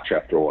watch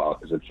after a while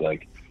because it's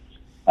like.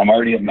 I'm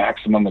already at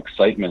maximum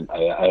excitement.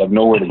 I have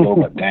nowhere to go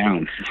but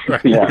down.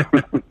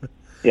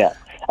 Yeah.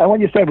 And what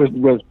you said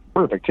was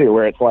perfect too,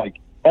 where it's like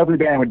every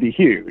band would be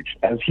huge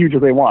as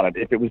they wanted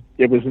if it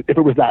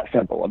was that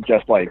simple of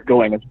just like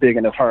going as big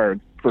and as hard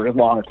for as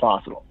long as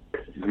possible.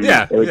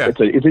 Yeah.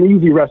 It's an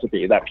easy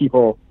recipe that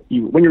people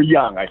when you're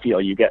young, I feel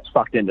you get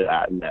sucked into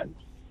that and then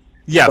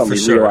for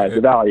sure realize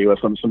the value of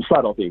some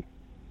subtlety.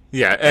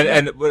 Yeah,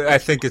 and I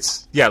think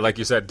it's like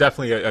you said,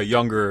 definitely a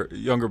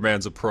younger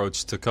man's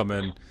approach to come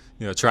in.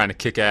 You know, trying to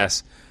kick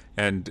ass,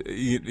 and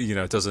you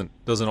know, it doesn't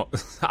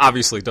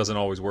obviously doesn't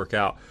always work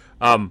out.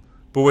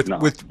 But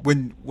with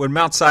when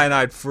Mount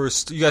Cyanide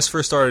you guys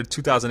first started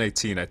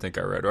 2018, I think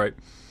I read right.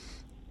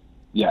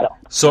 Yeah.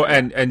 So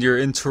and you're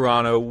in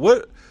Toronto.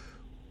 What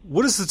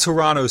is the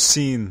Toronto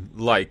scene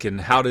like,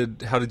 and how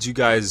did you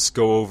guys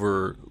go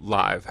over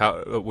live?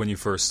 When you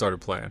first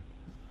started playing?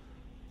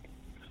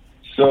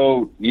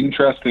 So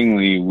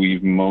interestingly,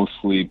 we've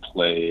mostly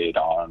played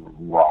on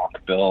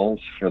rock bills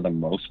for the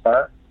most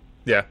part.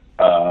 Yeah.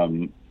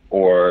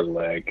 Or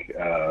like,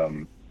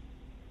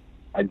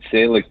 I'd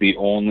say like the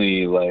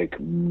only like,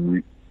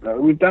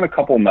 we've done a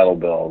couple metal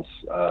bills.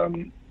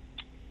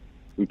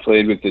 We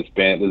played with this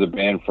band. There's a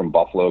band from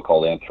Buffalo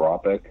called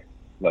Anthropic,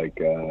 like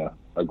a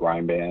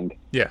grime band.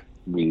 Yeah.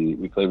 We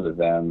played with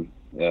them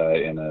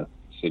in a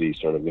city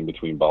sort of in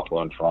between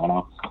Buffalo and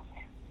Toronto.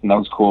 And that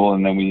was cool.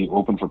 And then we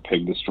opened for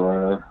Pig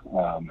Destroyer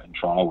in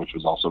Toronto, which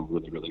was also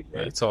really, really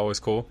great. It's always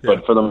cool. Yeah.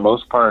 But for the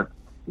most part,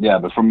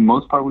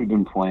 we've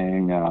been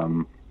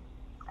playing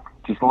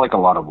just like a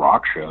lot of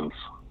rock shows.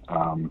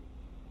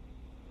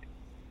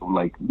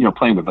 Like, you know,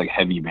 playing with like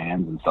heavy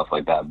bands and stuff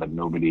like that, but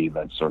nobody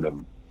that's sort of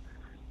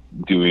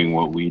doing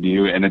what we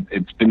do. And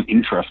it's been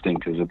interesting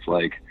because it's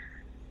like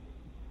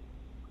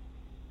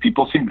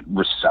people seem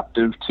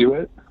receptive to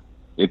it.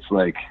 it's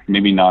like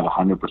maybe not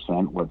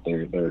 100% what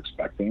they're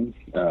expecting,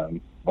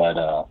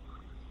 but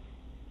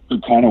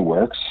it kind of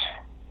works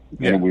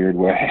in a weird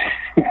way.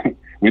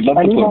 We'd love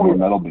to play more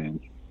metal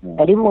bands. Yeah.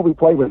 And even when we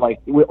played with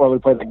we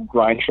played the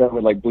grind show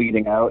with like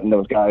Bleeding Out and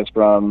those guys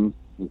from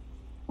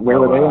where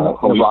were they?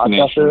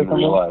 Rochester.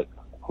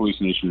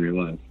 Hallucination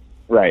Realize.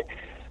 Right.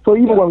 So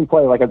even when we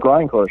play like a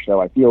grindcore show,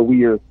 I feel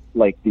we're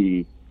like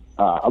the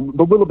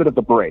little bit of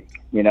the break.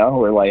 You know,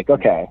 we're like,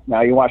 okay,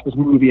 now you watch this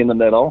movie in the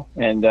middle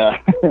and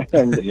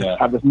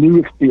have this new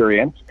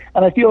experience.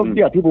 And I feel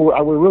people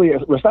were really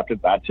receptive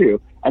to that too.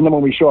 And then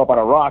when we show up on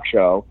a rock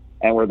show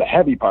and we're the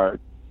heavy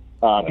part.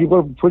 People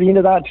are pretty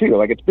into that too.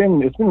 Like it's been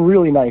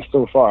really nice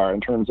so far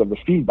in terms of the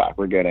feedback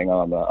we're getting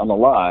on the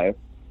live.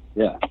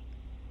 Yeah.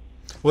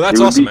 Well,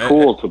 that's awesome. It would be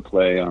cool to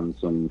play on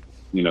some,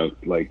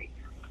 like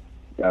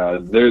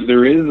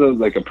there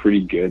is a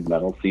pretty good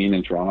metal scene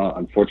in Toronto.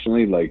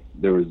 Unfortunately, like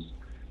there was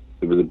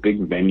a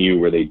big venue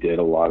where they did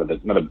a lot of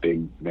it. Not a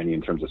big venue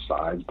in terms of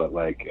size, but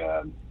like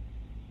there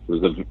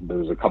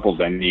was a couple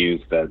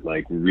venues that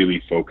like really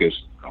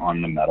focused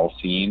on the metal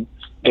scene.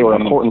 They were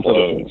important to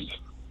the scene.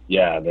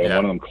 Yeah, one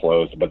of them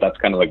closed, but that's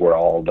kind of like where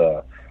all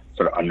the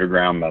sort of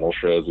underground metal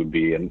shows would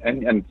be,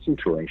 and some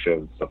touring shows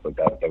and stuff like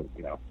that.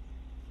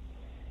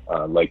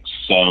 Like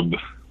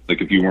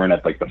like if you weren't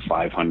at like the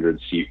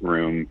 500 seat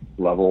room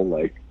level,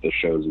 like the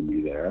shows would be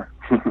there.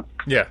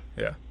 yeah.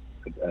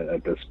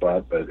 At this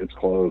spot, but it's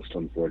closed,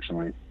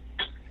 unfortunately.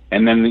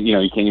 And then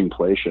you can't even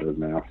play shows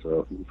now,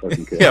 so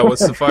fucking cool. Yeah,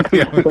 what's the fuck?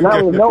 Yeah. So now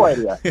we have no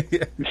idea.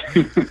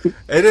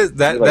 It is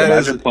that like,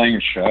 that is playing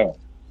a show.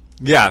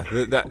 Yeah,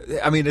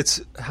 I mean,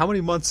 it's how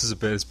many months has it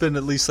been? It's been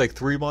at least like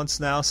 3 months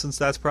now since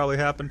that's probably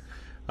happened.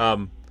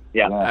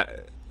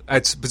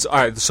 It's all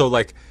right.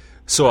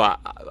 So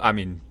I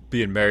mean,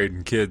 being married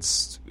and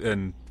kids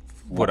and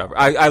whatever.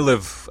 I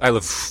live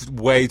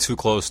way too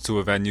close to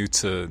a venue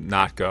to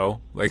not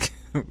go. Like,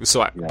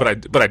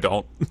 but I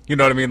don't. You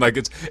know what I mean? Like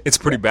it's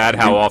pretty bad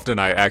how often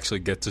I actually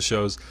get to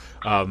shows.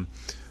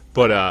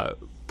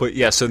 But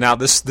yeah, so now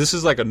this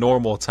is like a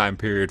normal time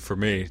period for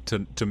me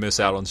to miss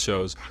out on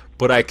shows,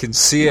 but I can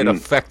see it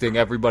affecting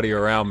everybody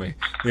around me,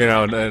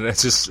 and it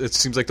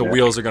seems like the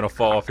wheels are going to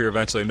fall off here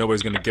eventually.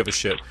 Nobody's going to give a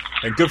shit,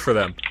 and good for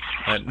them.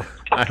 And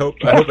I hope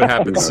it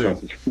happens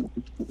soon.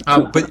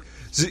 But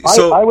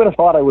so I would have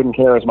thought I wouldn't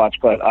care as much,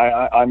 but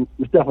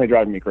it's definitely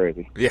driving me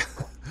crazy. Yeah.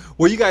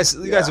 Well, you guys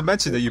have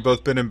mentioned that you've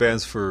both been in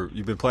bands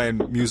you've been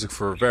playing music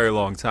for a very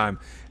long time,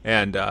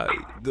 and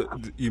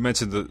you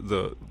mentioned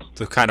the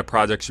kind of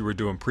projects you were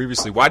doing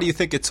previously. Why do you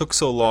think it took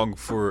so long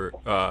for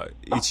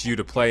each of you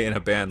to play in a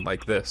band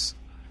like this?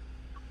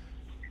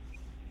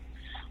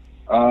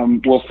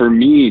 Well, for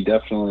me,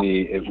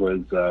 definitely it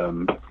was.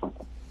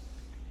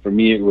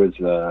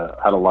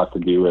 Had a lot to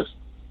do with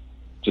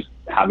just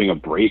having a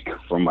break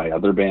from my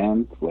other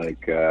band,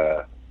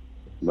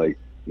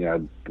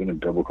 I've been in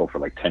Biblical for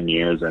like 10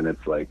 years, and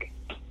it's like,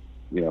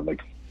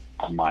 like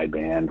my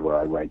band where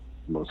I write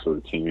most of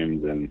the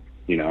tunes, and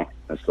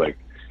it's like,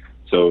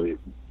 so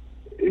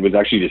it was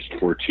actually just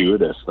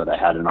fortuitous that I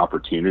had an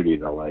opportunity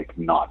to like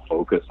not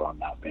focus on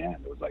that band.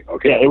 It was like,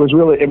 okay, yeah, it was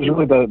really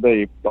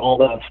the all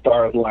the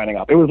stars lining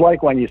up. It was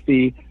like when you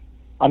see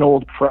an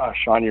old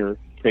crush on your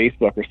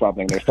Facebook or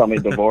something. They're suddenly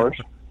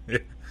divorced,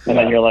 and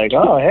then you're like,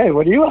 oh, hey,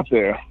 what are you up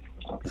to?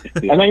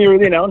 And then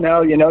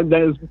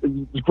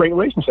then this great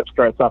relationship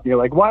starts up. And you're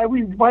like, why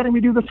didn't we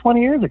do this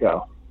 20 years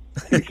ago?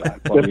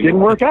 Exactly. It didn't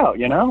work out.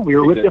 We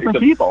were with different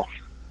people.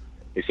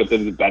 Except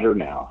that it's better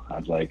now. I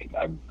was like,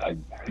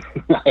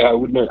 I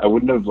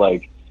wouldn't have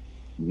like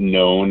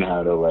known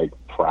how to like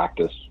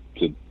practice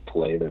to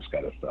play this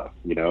kind of stuff,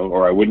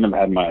 or I wouldn't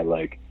have had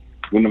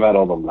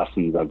all the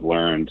lessons I've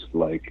learned,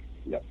 like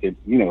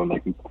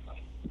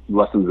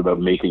lessons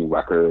about making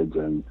records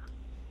and,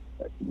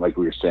 like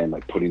we were saying,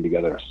 like putting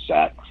together a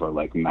set for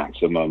like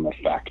maximum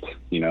effect.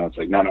 It's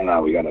like,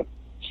 no, we gotta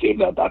save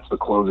that. That's the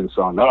closing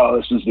song. No,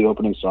 this is the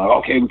opening song.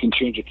 Okay, we can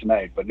change it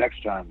tonight, but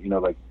next time,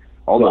 like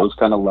all those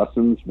kind of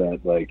lessons that,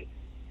 like,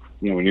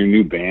 when you're a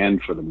new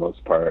band, for the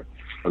most part,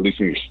 or at least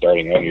when you're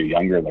starting out, you're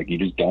younger, like you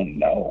just don't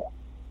know.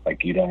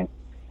 Like you don't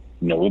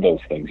know those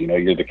things.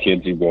 You're the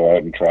kids who go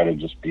out and try to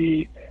just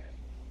be,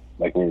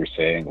 like we were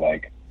saying,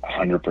 like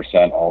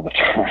 100% all the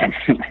time.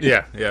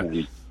 Yeah.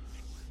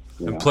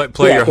 And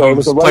play your home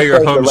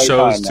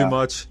shows too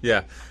much.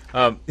 Yeah.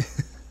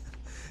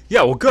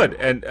 Yeah. Well, good.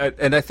 And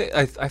I think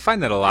I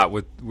find that a lot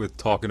with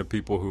talking to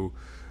people who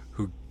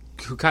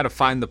kind of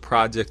find the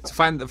project,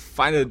 find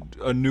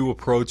a new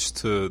approach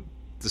to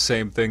the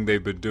same thing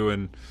they've been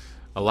doing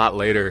a lot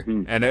later.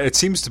 And it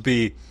seems to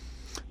be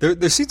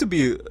there seems to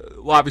be,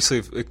 well, obviously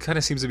it kind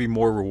of seems to be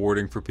more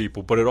rewarding for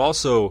people, but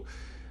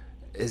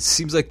it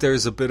seems like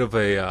there's a bit of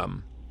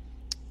a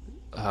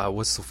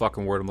what's the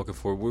fucking word I'm looking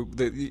for?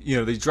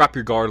 They drop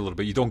your guard a little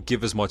bit. You don't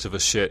give as much of a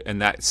shit,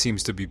 and that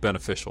seems to be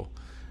beneficial.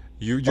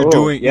 You're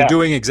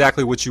doing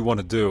exactly what you want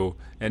to do,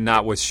 and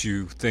not what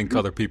you think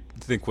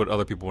what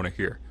other people want to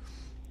hear.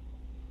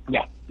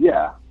 Yeah.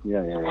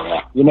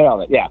 You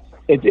nailed it. Yeah,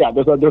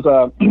 there's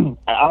a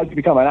as you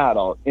become an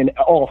adult in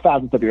all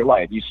facets of your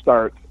life, you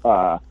start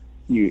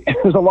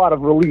there's a lot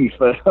of relief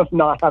of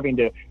not having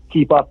to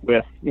keep up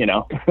with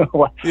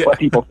what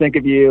people think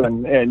of you,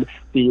 and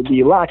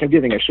the lack of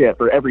giving a shit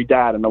for every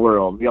dad in the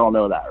world. We all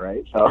know that,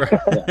 right? So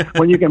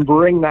when you can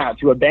bring that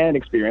to a band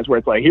experience where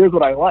it's like, here's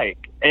what I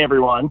like,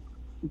 everyone,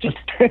 just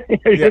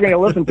you're going to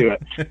listen to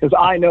it because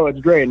I know it's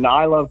great and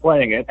I love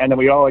playing it, and then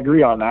we all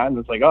agree on that, and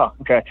it's like, oh,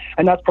 okay.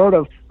 And that's part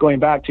of going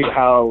back to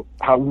how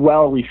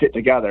well we fit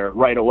together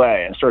right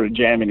away and started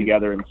jamming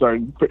together and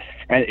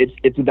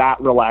it's that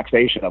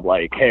relaxation of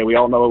like, hey, we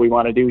all know what we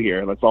want to do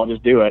here, let's all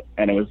just do it.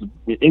 And it was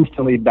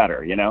instantly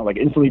better, like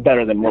instantly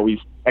better than what we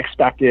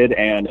expected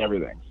and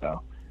everything.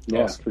 So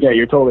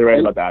you're totally right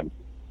about that.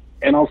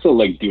 And also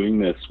like doing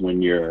this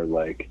when you're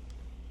like,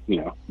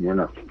 we're in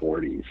our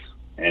 40s,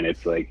 and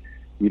it's like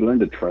you learn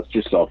to trust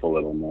yourself a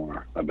little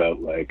more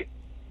about like,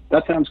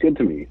 that sounds good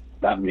to me,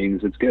 that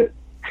means it's good.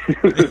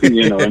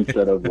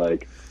 Instead of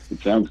like, it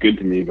sounds good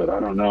to me, but I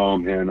don't know,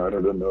 man, I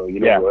don't know,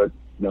 what?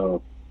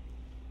 No.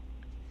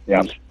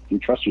 Yeah. You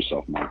trust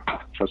yourself more.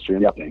 Trust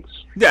your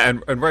instincts. Yeah,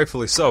 and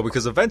rightfully so,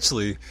 because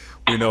eventually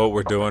we know what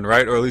we're doing,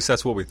 right? Or at least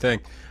that's what we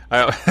think.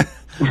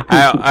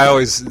 I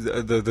always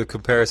the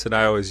comparison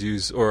I always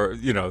use, or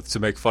to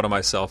make fun of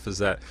myself, is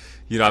that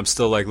I'm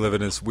still like living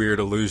this weird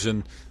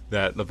illusion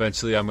that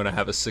eventually I'm gonna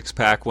have a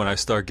 6-pack when I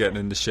start getting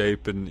into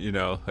shape, and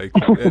and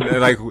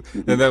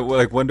then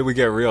like, when do we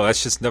get real?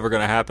 That's just never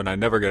gonna happen. I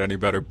never get any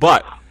better,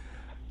 but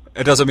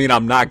it doesn't mean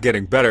I'm not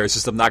getting better. It's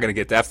just I'm not gonna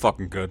get that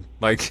fucking good.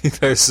 Like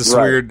there's this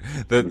weird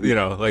that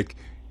like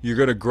you're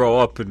gonna grow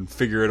up and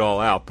figure it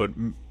all out, but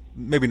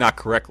maybe not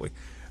correctly.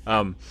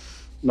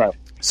 Right.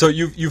 So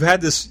you've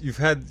had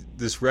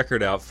this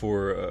record out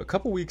for a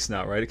couple weeks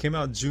now, right? It came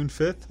out June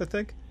 5th, I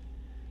think.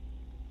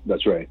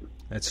 That's right.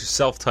 It's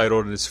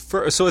self-titled, and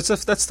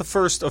that's the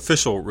first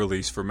official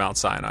release for Mount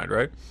Cyanide,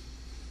 right?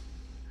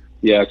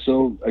 Yeah.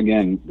 So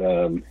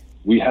again,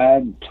 we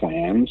had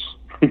plans.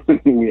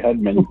 We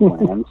had many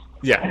plans.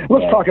 Yeah.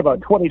 Let's talk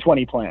about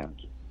 2020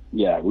 plans.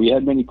 Yeah, we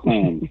had many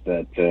plans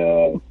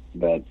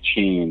that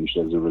changed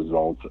as a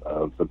result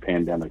of the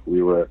pandemic.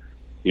 We were,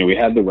 we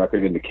had the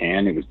record in the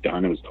can. It was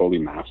done. It was totally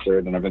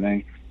mastered and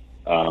everything.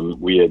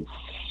 We had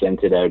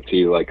sent it out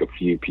to like a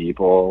few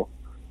people,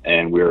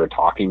 and we were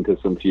talking to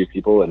some few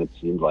people, and it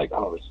seemed like,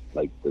 oh, it's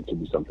like there could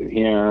be something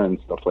here and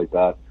stuff like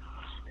that.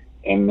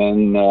 And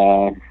then,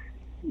 that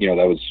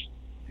was,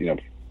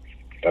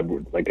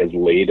 like as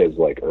late as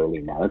like early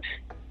March.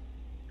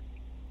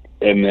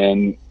 And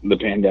then the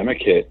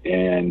pandemic hit,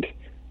 and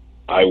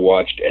I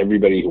watched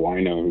everybody who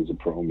I know who's a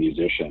pro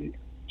musician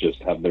just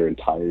have their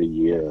entire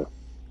year,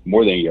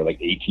 more than a year,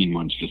 like 18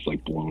 months, just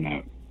like blown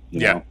out.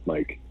 You know?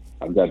 Like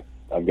I've got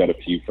a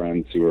few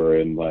friends who are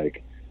in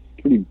like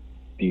pretty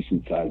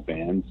decent sized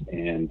bands,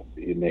 and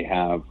they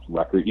have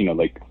record,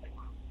 like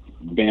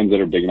bands that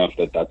are big enough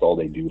that that's all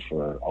they do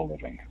for a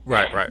living.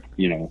 Right.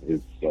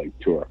 Is like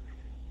tour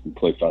and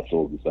play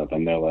festivals and stuff.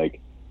 And they're like,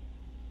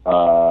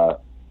 our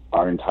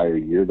entire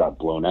year got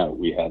blown out.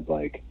 We had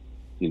like,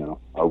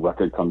 a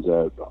record comes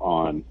out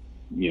on,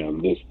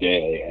 this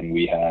day, and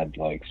we had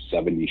like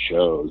 70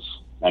 shows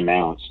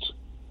announced,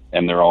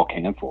 and they're all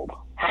canceled.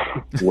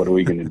 What are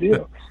we going to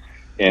do?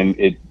 And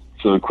it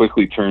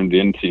quickly turned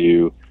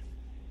into,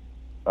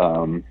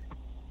 well,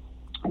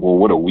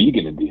 what are we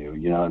going to do?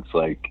 It's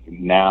like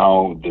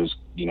now there's,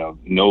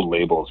 no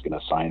label is going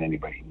to sign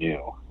anybody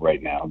new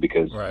right now,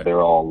 because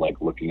they're all like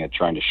looking at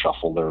trying to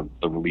shuffle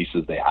the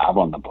releases they have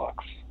on the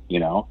books,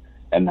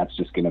 and that's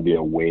just going to be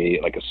a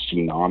wave, like a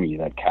tsunami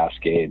that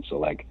cascades. So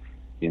like,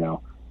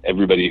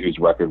 everybody whose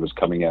record was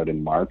coming out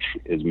in March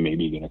is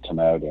maybe going to come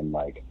out in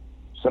like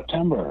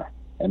September.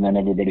 And then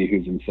everybody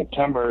who's in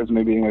September is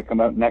maybe going to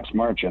come out next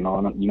March, and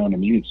on, you know what I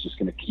mean? It's just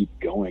going to keep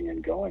going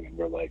and going. And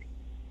we're like,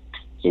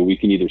 so we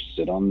can either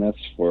sit on this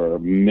for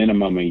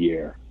minimum a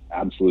year,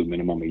 absolute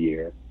minimum a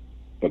year,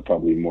 but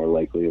probably more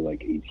likely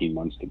like 18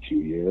 months to 2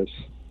 years,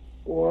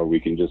 or we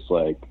can just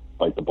like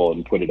bite the bullet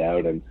and put it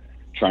out and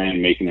try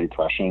and make an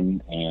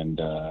impression and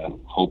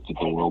hope that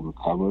the world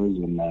recovers.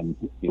 And then,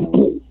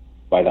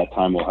 by that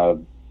time we'll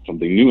have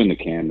something new in the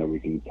can that we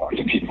can talk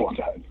to people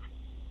about.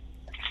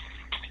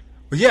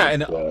 Yeah,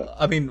 and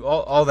I mean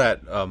all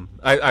that.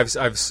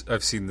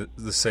 I've seen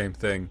the same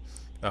thing,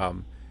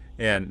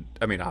 and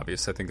I mean,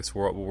 obvious. I think it's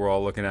what we're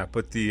all looking at.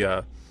 But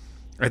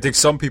I think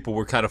some people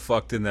were kind of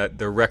fucked in that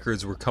their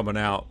records were coming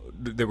out.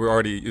 They were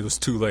already. It was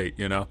too late,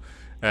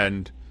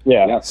 and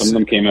some of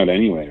them came out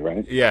anyway,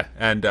 right? Yeah,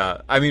 and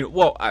I mean,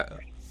 well,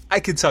 I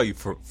can tell you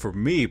for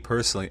me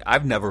personally,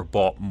 I've never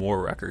bought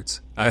more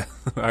records. I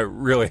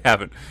really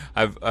haven't.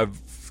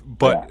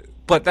 But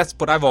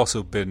I've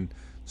also been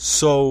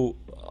so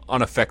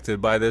unaffected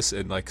by this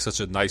in like such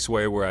a nice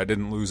way where I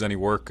didn't lose any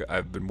work.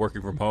 I've been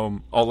working from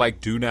home. All I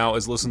do now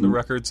is listen to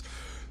records.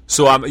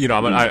 So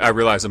I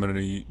realize I'm in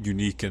a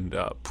unique and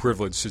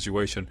privileged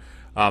situation.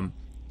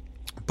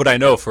 But I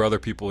know for other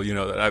people,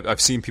 that I've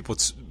seen people,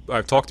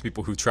 I've talked to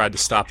people who tried to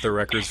stop their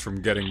records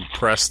from getting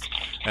pressed,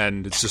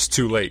 and it's just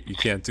too late. You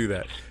can't do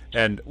that.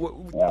 And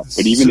yeah,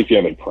 but even if you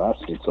have it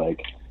pressed, it's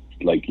like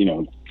you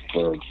know,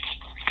 for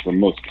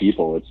most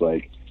people, it's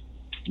like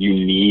you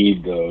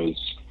need those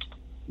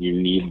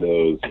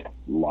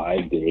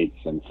live dates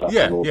and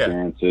festival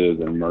appearances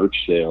and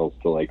merch sales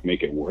to like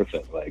make it worth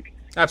it. Like,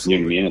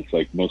 absolutely. You know what I mean? It's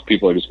like most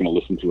people are just going to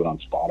listen to it on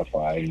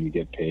Spotify and you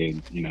get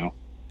paid, you know,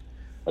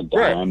 a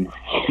dime.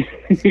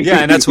 Right. Yeah,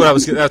 and that's what I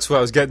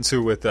was getting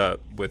to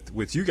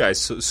with you guys.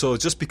 So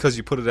just because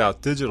you put it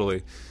out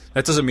digitally,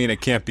 that doesn't mean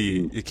it can't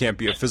be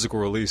a physical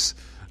release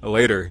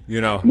later,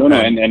 you know. No,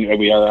 and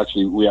we are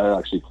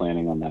actually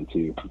planning on that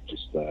too.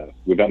 Just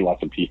we've had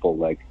lots of people,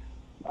 like,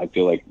 I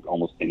feel like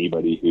almost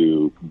anybody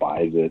who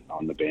buys it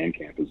on the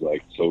Bandcamp is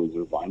like, so is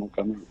there vinyl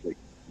coming? It's like,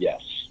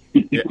 yes.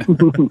 Yeah.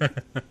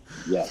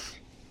 Yes.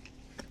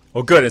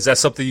 Well, good. Is that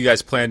something you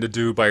guys plan to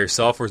do by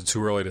yourself, or is it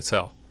too early to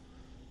tell?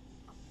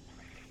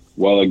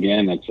 Well,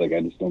 again, it's like, I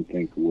just don't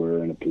think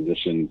we're in a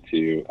position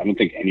to, I don't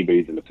think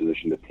anybody's in a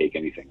position to take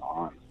anything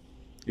on.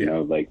 You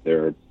know, like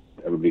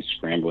everybody's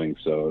scrambling.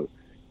 So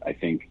I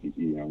think,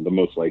 you know, the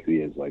most likely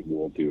is like,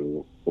 we'll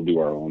do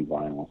our own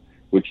vinyl,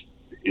 which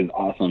is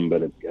awesome,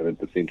 but at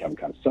the same time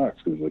kind of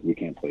sucks because like we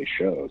can't play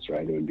shows,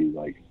 right? It would be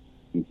like,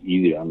 it's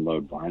easy to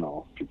unload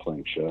vinyl if you're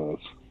playing shows.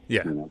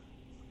 Yeah. You know,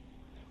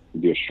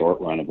 you do a short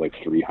run of like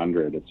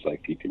 300, it's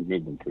like you can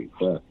move them pretty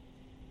quick.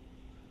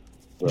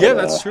 But, yeah,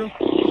 that's true.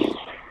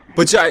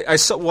 But yeah, I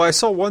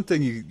saw one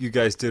thing you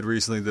guys did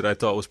recently that I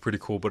thought was pretty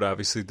cool, but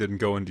obviously didn't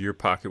go into your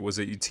pocket. Was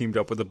that you teamed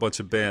up with a bunch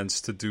of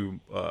bands to do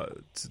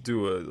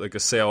a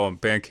sale on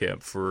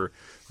Bandcamp for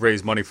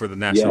raise money for the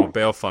National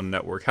Bail Fund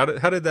Network. How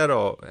did that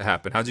all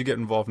happen? How did you get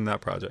involved in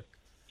that project?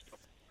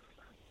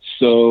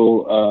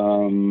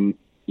 So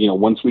you know,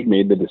 once we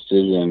made the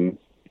decision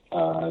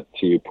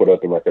to put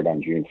out the record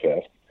on June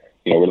 5th,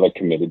 you know, we're like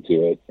committed to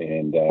it,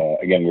 and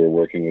again, we were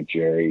working with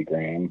Jerry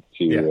Graham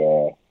to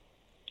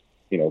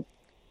you know,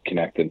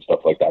 connect and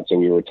stuff like that. So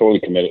we were totally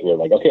committed. We were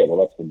like, okay,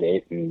 well, that's the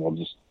date, and we'll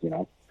just, you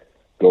know,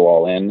 go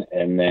all in.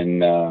 And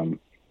then,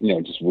 you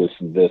know, just with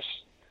this,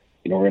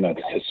 you know, we're in a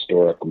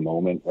historic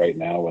moment right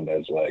now when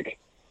there's like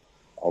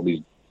all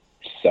these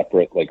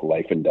separate like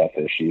life and death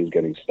issues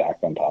getting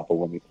stacked on top of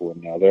one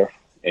another.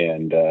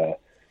 And,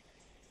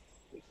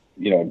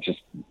 you know,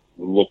 just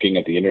looking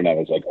at the internet,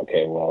 it's like,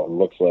 okay, well, it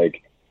looks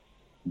like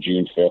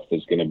June 5th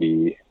is going to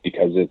be,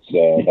 because it's,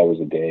 that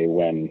was a day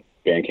when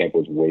Bandcamp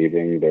was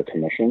waiving their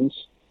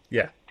commissions.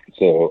 Yeah.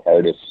 So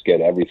artists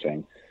get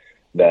everything.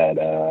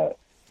 That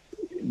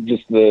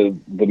just the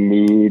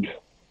mood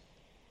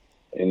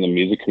in the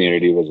music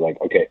community was like,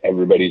 okay,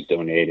 everybody's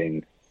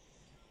donating,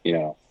 you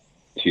know,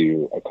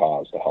 to a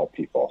cause to help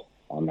people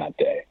on that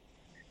day.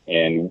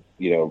 And,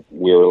 you know,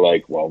 we were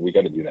like, well, we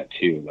got to do that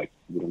too. Like,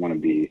 we don't want to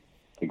be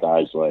the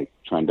guys like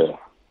trying to,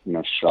 you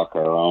know, shuck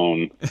our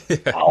own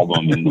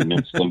album in the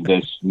midst of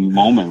this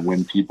moment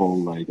when people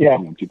like, you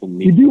know, people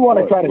need. You do want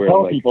to try to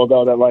tell people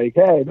though that like,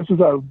 hey, this is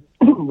our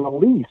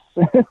release.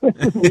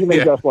 This isn't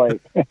just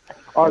like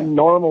our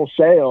normal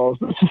sales.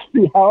 This is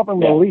the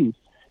album release.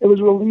 It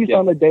was released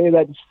on the day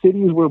that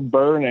cities were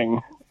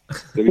burning.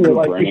 Cities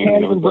were burning,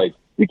 and it was like,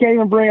 you can't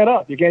even bring it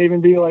up. You can't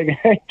even be like,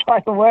 hey,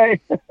 by the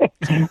way,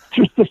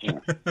 just this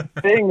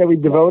thing that we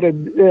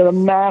devoted a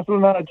massive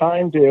amount of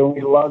time to and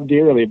we love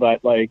dearly,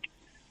 but like,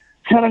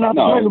 kind of not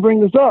trying to bring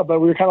this up, but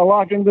we were kind of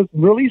locked in this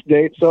release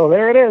date, so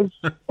there it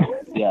is.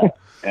 Yeah,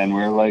 and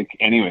we're like,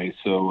 anyway,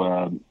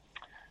 so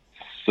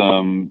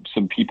some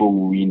people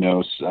we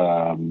know,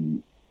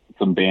 some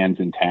bands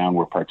in town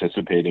were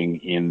participating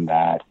in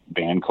that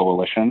band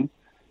coalition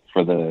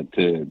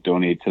to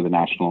donate to the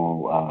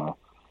National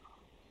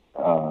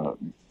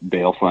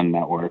Bail Fund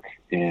Network,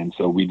 and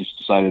so we just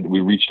decided,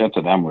 we reached out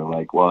to them. We're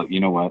like, well, you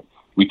know what?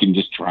 We can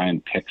just try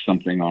and pick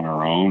something on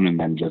our own and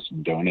then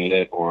just donate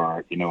it.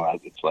 Or, you know,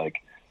 it's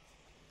like,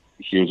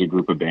 here's a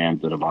group of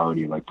bands that have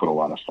already like put a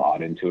lot of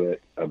thought into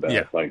it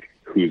about like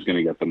who's going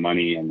to get the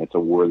money, and it's a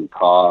worthy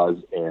cause.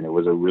 And it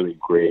was a really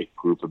great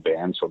group of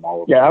bands from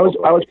all over. Yeah, I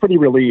was pretty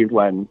relieved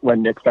when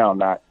Nick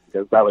found that,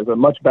 because that was a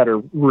much better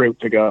route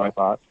to go, I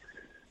thought.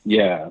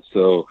 Yeah.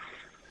 So,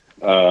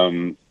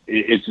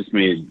 it just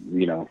made,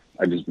 you know,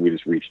 we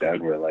just reached out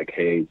and we're like,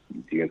 hey,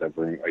 are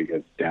you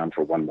guys down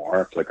for one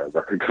more? It's like our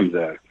record comes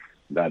out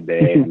that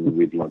day and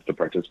we'd love to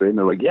participate. And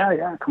they're like,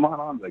 yeah, come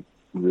on. Like,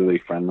 really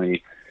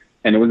friendly.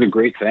 And it was a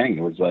great thing.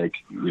 It was like,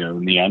 you know,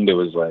 in the end, it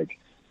was like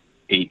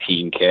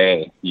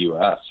 $18,000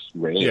 US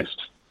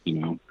raised, you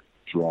know,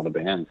 through all the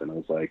bands. And it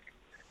was like,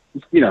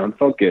 you know, it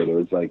felt good. It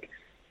was like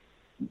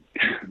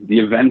the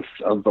events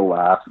of the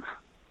last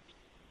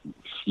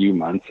few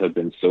months have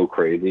been so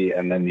crazy.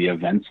 And then the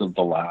events of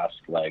the last,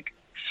 like,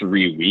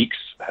 3 weeks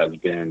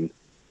have been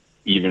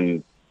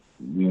even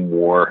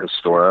more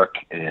historic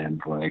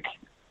and like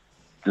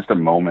just a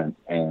moment.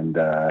 And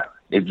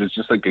it was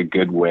just like a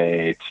good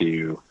way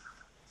to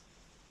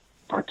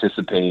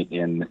participate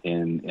in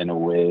a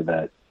way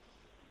that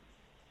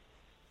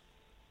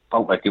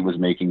felt like it was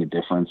making a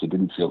difference. It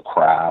didn't feel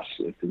crass.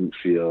 It didn't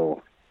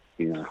feel,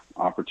 you know,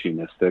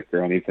 opportunistic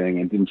or anything.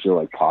 It didn't feel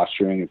like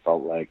posturing. It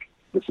felt like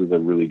this is a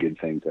really good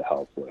thing to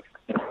help with.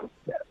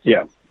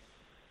 Yeah,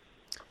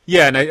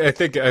 Yeah, and I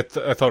think I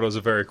thought it was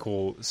a very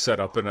cool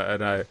setup, and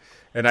I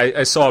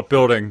saw it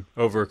building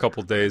over a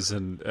couple of days,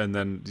 and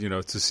then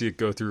to see it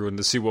go through and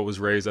to see what was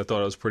raised, I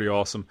thought it was pretty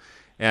awesome.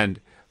 And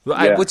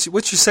what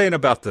you're saying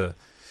about the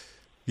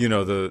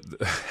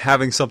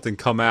having something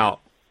come out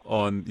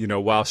on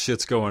while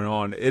shit's going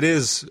on, it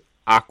is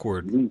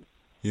awkward,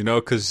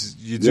 because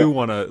you do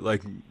want to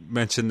like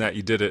mention that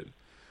you did it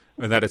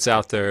and that it's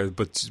out there,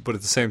 but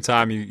at the same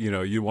time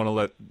you want to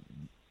let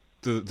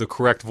the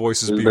correct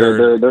voices be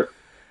heard.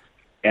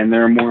 And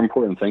there are more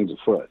important things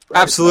afoot. Right?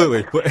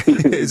 Absolutely, but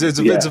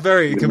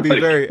it can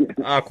be very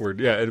awkward.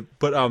 Yeah,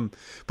 but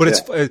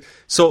it's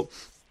so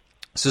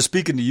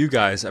speaking to you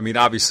guys. I mean,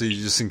 obviously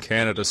you're just in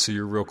Canada, so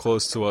you're real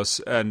close to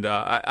us, and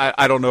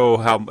I don't know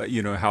how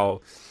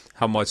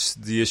much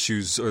the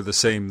issues are the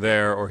same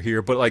there or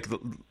here, but like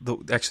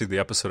actually the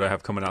episode I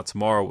have coming out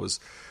tomorrow was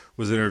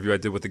an interview I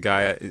did with the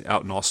guy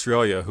out in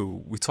Australia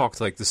who we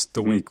talked like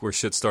the week where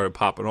shit started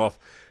popping off.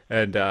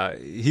 And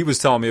he was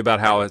telling me about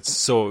how it's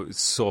so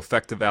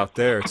effective out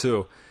there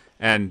too,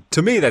 and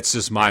to me that's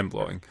just mind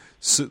blowing.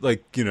 So,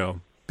 like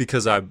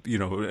because I'm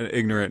an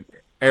ignorant,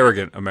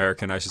 arrogant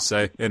American, I should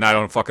say, and I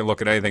don't fucking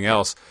look at anything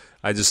else.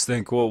 I just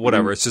think, well,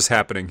 whatever, it's just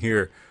happening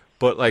here.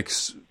 But like,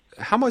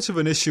 how much of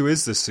an issue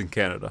is this in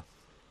Canada?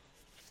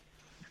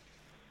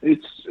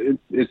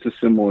 It's a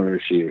similar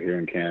issue here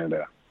in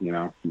Canada.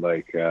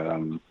 Like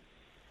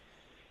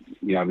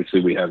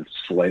obviously we have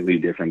slightly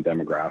different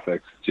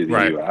demographics to the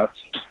right. U.S.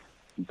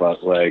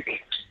 But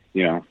like,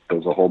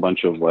 there's a whole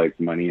bunch of like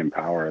money and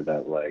power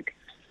that like,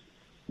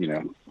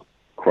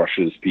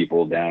 crushes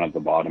people down at the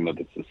bottom of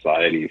the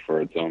society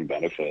for its own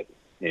benefit.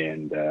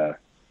 And,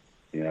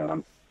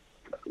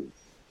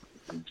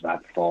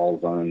 that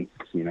falls on,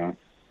 the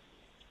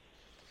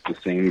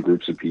same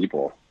groups of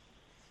people.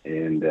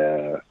 And,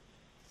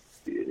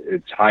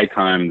 it's high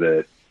time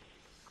that,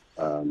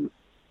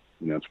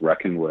 it's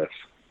reckoned with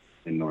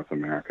in North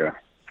America,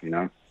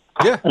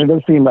 Yeah. And it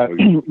does seem that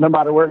no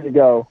matter where you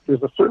go,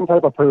 there's a certain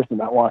type of person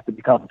that wants to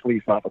become a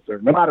police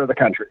officer, no matter the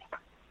country.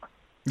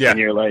 Yeah. And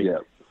you're like,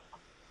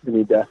 we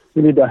need to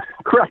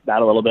correct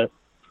that a little bit.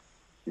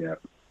 Yeah.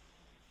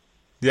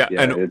 Yeah.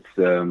 Yeah. And it's,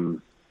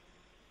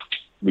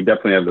 we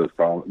definitely have those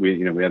problems.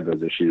 We have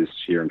those issues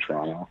here in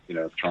Toronto.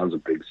 Toronto's a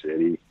big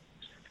city,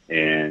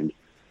 and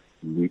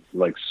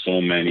like so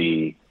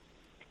many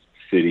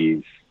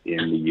cities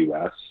in the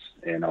U.S.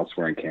 and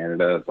elsewhere in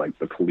Canada, like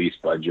the police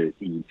budget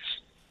eats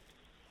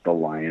the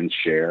lion's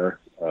share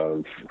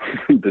of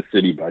the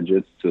city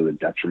budgets to the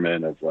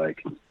detriment of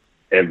like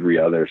every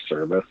other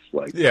service,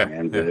 like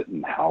transit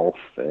and health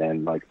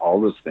and like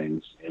all those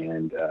things.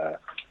 And,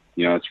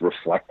 it's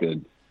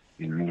reflected,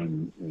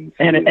 and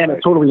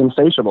it's totally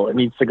insatiable. It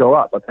needs to go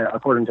up, but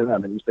according to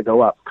them, it needs to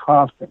go up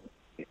constantly.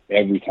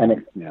 Every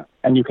time.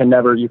 And you can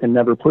never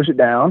push it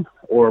down,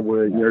 or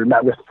you're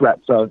met with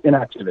threats of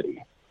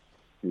inactivity.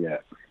 Yeah.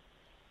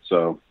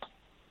 So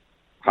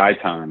high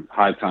time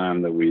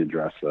that we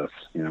address this.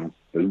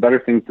 There's better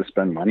things to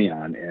spend money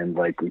on, and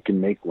like we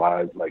can make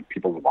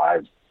people's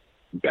lives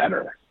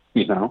better,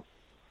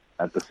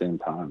 at the same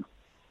time.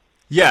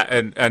 Yeah,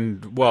 and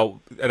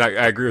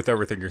I agree with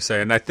everything you're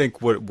saying. And I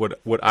think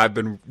what I've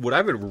been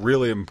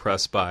really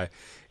impressed by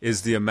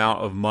is the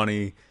amount of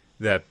money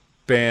that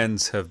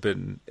bands have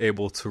been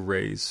able to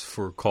raise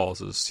for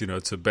causes,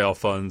 to bail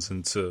funds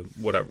and to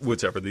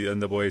whichever the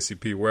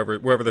NAACP,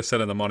 wherever they're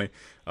sending the money.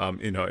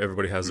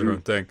 Everybody has their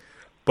own thing,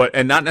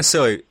 and not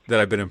necessarily that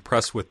I've been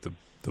impressed with the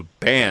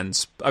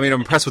bands. I mean, I'm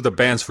impressed with the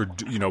bands for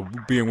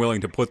being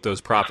willing to put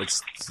those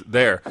profits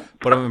there,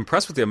 but I'm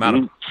impressed with the amount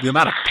of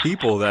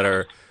people that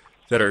are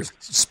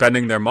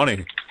spending their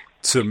money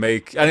to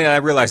make. I mean, I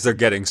realize they're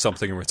getting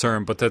something in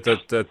return, but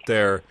that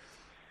they're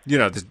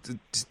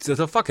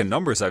the fucking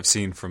numbers I've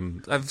seen the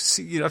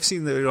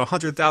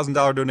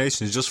 $100,000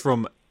 donations just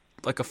from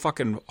like a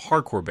fucking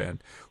hardcore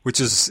band, which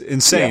is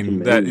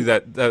insane. That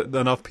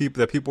enough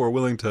people are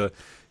willing to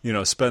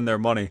spend their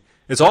money.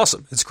 It's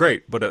awesome. It's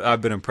great, but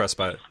I've been impressed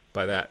by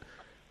that.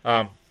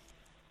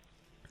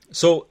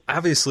 So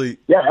obviously,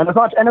 and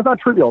it's not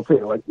trivial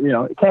too. Like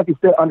it can't be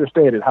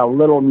understated how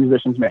little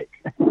musicians make.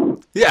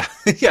 Yeah.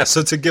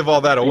 So to give all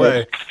that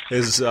away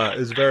is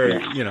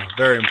very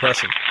very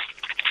impressive.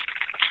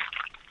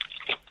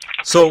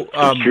 So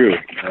it's true.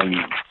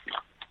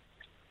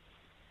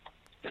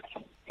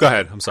 Go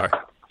ahead. I'm sorry.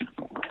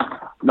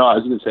 No, I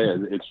was going to say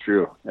it's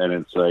true, and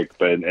it's like,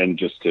 and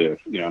just to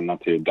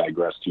not to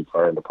digress too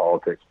far into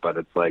politics, but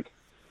it's like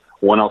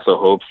one also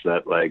hopes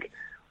that like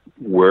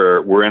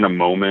we're in a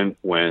moment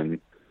when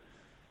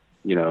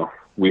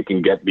we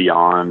can get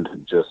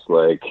beyond just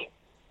like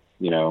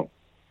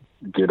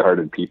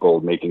good-hearted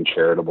people making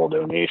charitable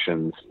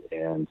donations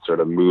and sort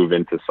of move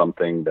into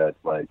something that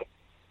like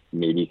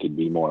maybe could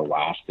be more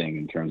lasting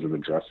in terms of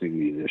addressing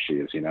these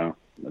issues,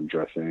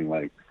 addressing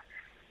like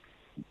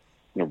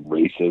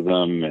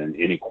racism and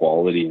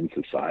inequality in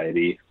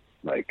society.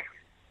 Like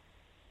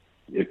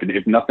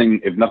if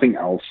nothing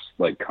else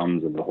like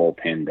comes of the whole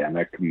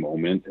pandemic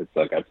moment, it's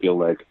like I feel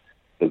like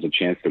there's a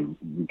chance to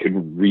we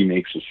could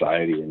remake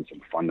society in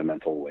some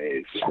fundamental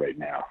ways right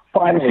now.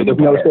 Finally, there's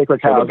no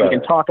sacred cows. We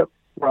can talk.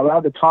 We're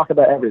allowed to talk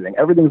about everything.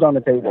 Everything's on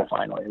the table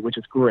finally, which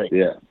is great.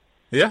 Yeah.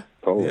 Yeah.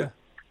 Totally. Yeah.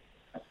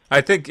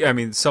 I think. I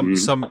mean,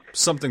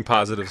 something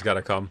positive's got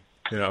to come.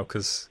 You know,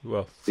 because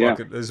fuck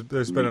it.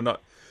 There's been enough.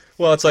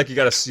 Well, it's like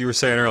you were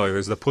saying earlier.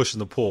 There's the push and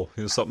the pull.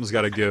 You know, something's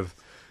got to give,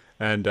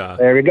 and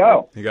there we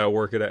go. You got to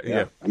work it out.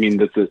 Yeah. I mean,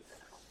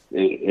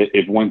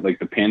 if one like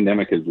the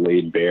pandemic has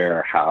laid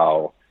bare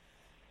how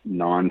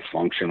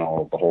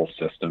non-functional the whole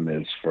system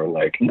is for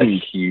like a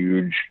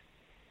huge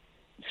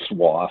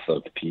swath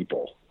of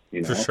people.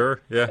 You know? For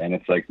sure. Yeah. And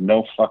it's like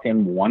no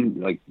fucking no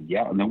wonder.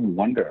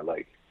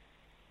 Like,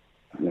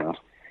 you know,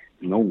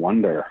 no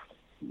wonder.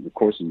 Of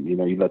course, you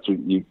know that's what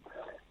you.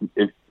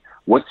 If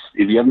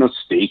you have no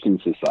stake in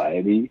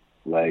society,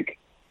 like,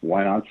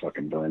 why not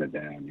fucking burn it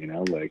down? You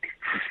know, like,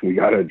 we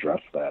got to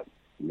address that.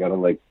 We got to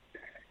like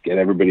get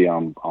everybody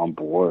on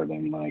board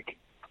and like,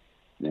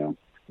 you know,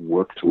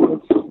 work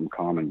towards some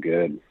common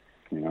good.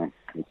 You know,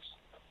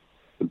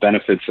 the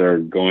benefits are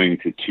going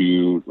to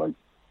too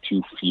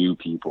few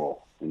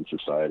people in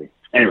society.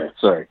 Anyway,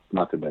 sorry,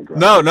 not to digress.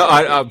 No,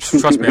 I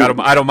trust me,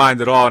 I don't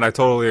mind at all, and I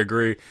totally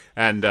agree.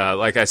 And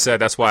like I said,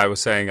 that's why I was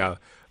saying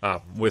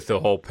with the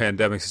whole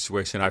pandemic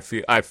situation,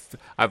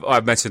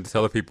 I've mentioned to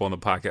other people on the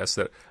podcast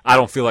that I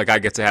don't feel like I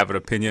get to have an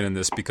opinion in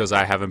this because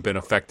I haven't been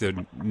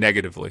affected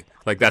negatively.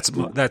 Like that's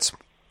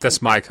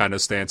my kind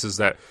of stance, is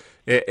that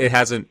it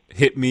hasn't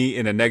hit me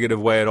in a negative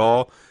way at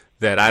all.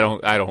 That I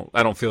don't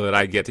feel that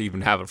I get to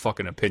even have a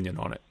fucking opinion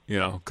on it, you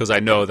know, because I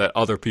know that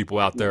other people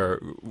out there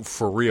are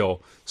for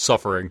real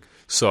suffering.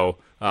 So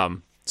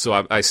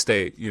I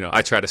stay, you know,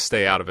 I try to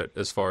stay out of it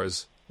as far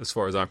as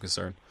I'm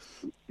concerned.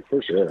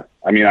 For sure.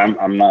 I mean,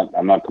 I'm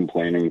not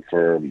complaining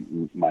for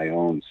my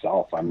own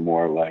self. I'm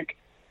more like,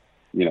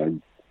 you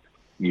know,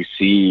 you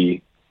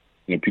see,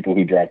 you know, people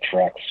who drive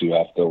trucks who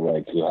have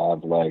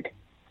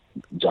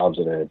jobs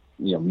that are,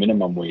 you know,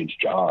 minimum wage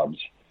jobs,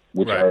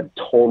 which right. are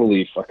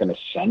totally fucking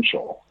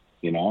essential.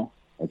 You know,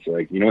 it's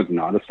like, you know, it's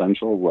not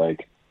essential,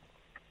 like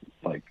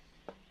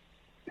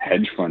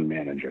hedge fund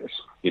managers.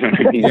 You know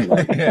what I mean?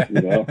 Like,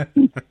 you know,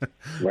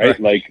 right?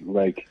 Like,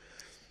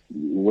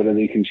 what are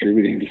they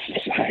contributing to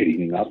society?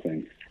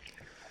 Nothing.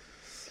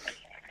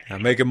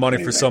 Making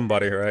money for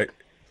somebody, right?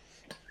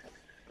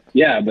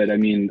 Yeah, but I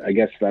mean, I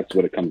guess that's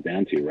what it comes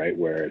down to, right?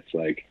 Where it's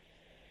like,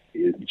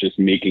 just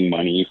making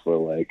money for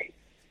like,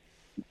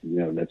 you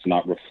know, that's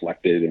not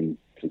reflected in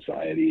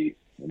society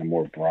in a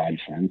more broad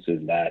sense.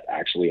 Is that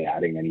actually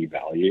adding any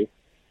value?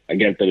 I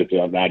get that it's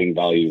adding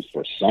value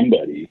for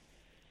somebody,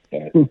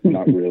 but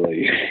not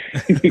really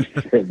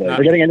for the.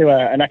 We're getting into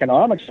an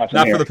economics lesson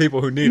Not here. for the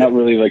people who need not it.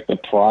 really like the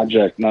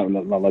project, not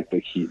like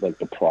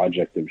the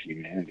project of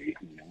humanity.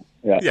 You know?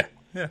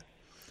 Yeah.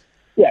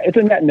 Yeah, it's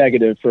a net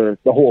negative for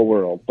the whole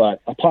world,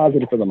 but a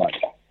positive for the money.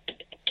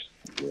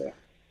 Yeah.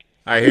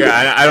 I hear.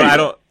 I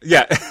don't.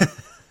 Yeah.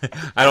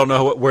 I don't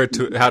know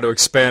how to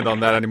expand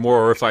on that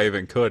anymore, or if I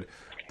even could.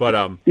 But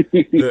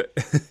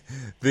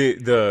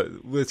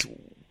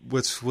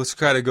let's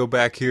try to go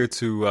back here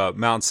to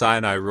Mount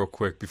Sinai real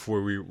quick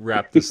before we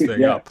wrap this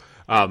thing up.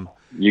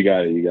 You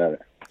got it.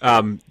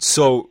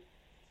 So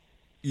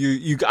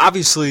you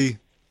obviously,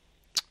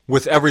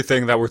 with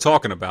everything that we're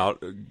talking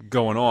about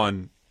going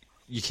on,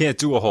 you can't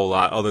do a whole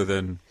lot other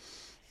than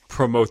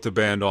promote the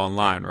band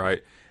online,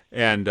 right?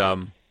 And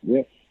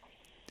yeah.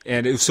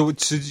 And so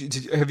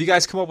have you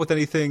guys come up with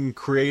anything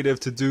creative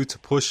to do to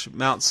push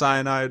Mount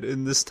Sinai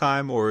in this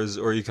time, or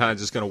are you kind of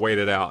just going to wait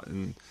it out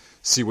and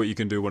see what you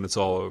can do when it's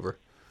all over?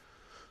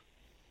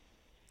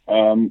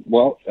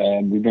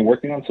 We've been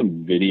working on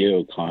some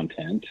video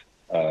content.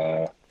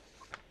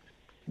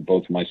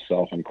 Both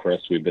myself and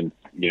Chris, we've been,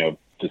 you know,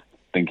 just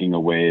thinking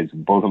of ways.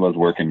 Both of us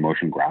work in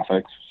motion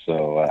graphics,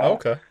 so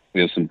okay. We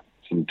have some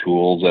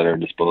tools at our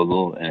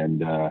disposal,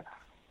 and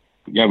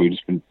we've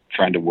just been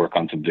trying to work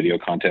on some video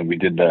content. We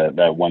did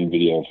that one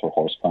video for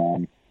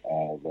Horsecon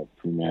that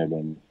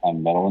premiered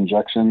on Metal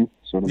Injection,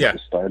 sort of at the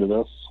start of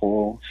this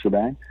whole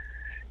shebang.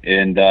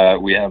 And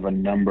we have a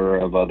number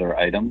of other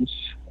items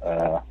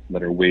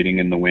that are waiting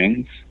in the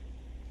wings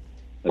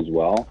as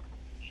well.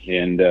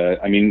 And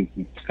I mean,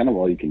 it's kind of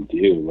all you can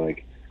do.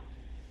 Like,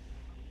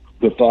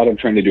 the thought of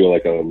trying to do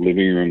like a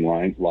living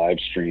room live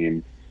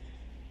stream,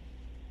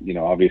 you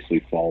know, obviously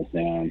falls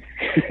down.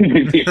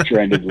 Maybe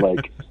trying to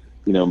like,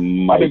 you know,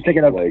 I've been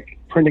thinking of like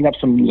printing up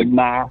some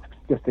masks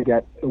just to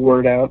get the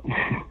word out.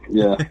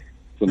 Yeah.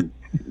 Some,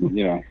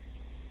 you know,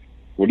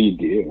 what do?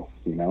 You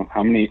know,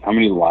 how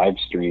many live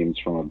streams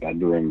from a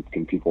bedroom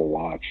can people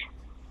watch?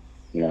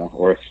 You know,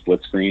 or a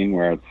split screen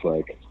where it's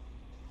like,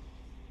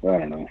 I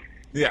don't know.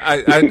 Yeah,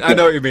 I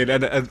know what you mean,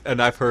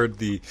 and I've heard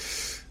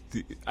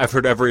I've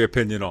heard every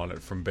opinion on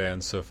it from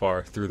bands so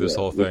far through this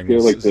whole thing. I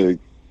feel like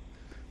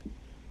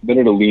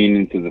better to lean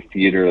into the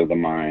theater of the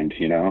mind,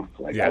 you know?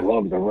 Like, I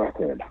love the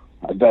record.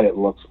 I bet it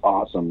looks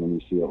awesome when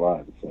you see it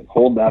live. It's like,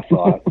 hold that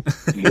thought.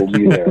 You'll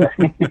be there.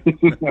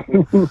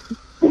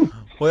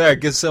 Well, yeah,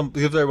 it gives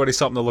everybody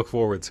something to look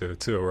forward to,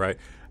 too, right?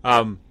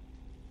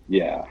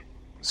 Yeah.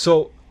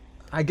 So,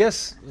 I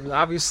guess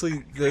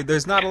obviously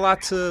there's not a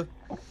lot to.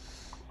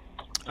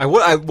 I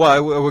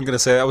wasn't gonna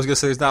say. I was gonna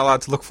say there's not a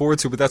lot to look forward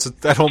to, but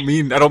I don't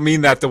mean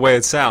that the way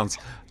it sounds.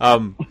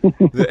 The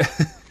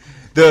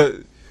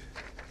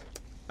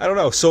I don't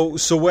know.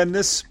 So when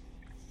this.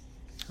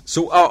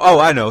 So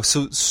I know.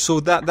 So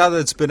that now that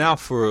it's been out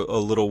for a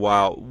little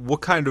while,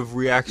 what kind of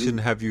reaction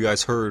have you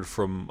guys heard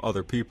from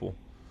other people?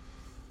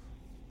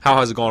 How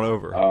has it gone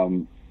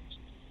over?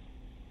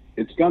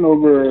 It's gone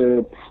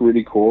over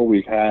pretty cool.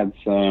 We've had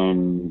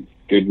some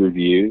good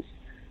reviews.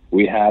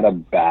 We had a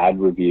bad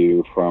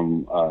review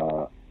from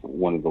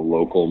one of the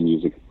local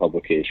music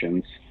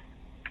publications.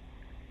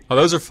 Oh,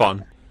 those are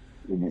fun.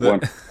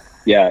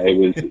 Yeah, it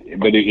was, it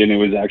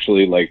was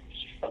actually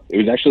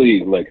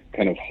like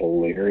kind of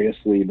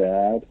hilariously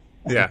bad.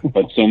 Yeah.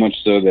 But so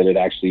much so that it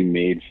actually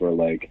made for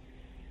like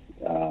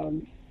a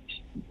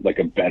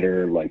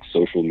better like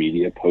social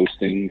media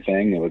posting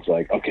thing. It was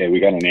like, okay,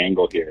 we got an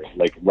angle here.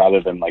 Like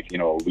rather than like,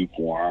 a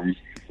lukewarm,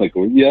 like,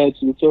 well, yeah,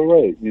 it's all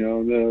right.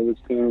 No, it's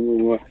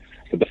kind of.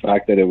 But the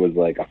fact that it was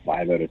like a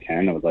 5 out of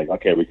 10, I was like,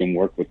 okay, we can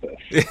work with this.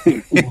 Get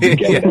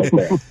it out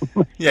there.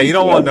 Yeah, you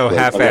don't want no like,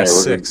 half-ass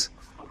 6.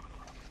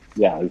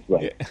 Yeah, it's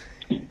like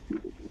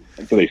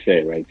that's what they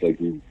say, right? It's like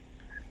you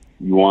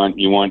want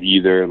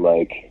either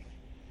like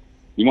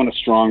you want a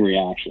strong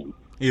reaction.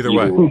 Either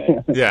way.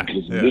 Yeah.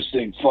 This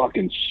thing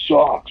fucking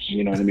sucks.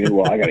 You know what I mean?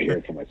 Well, I got to hear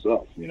it for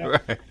myself.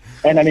 Right.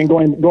 And I mean,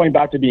 going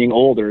back to being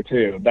older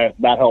too, that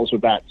helps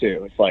with that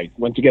too. It's like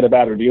once you get a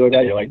bad review of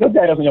that, you're like, this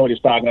guy doesn't know what he's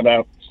talking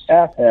about.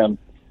 F him.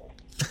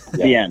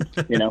 The end.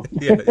 Yeah.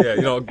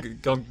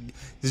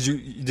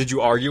 Did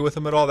you argue with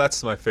him at all?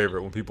 That's my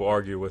favorite, when people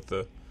argue with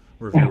the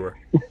reviewer.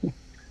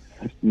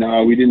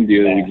 No, we didn't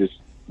do that.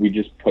 We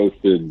just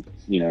posted,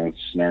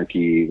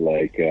 snarky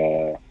like,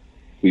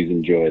 please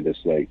enjoy this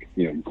like,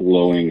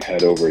 glowing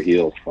head over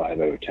heels 5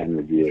 out of 10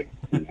 review.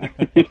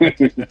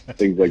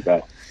 Things like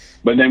that.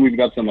 But then we've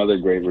got some other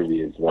great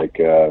reviews, like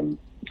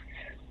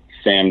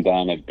Sam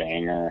Dunn at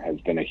Banger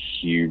has been a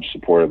huge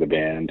supporter of the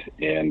band,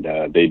 and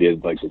they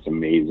did like this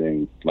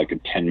amazing, like a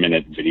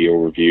 10-minute video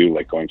review,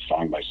 like going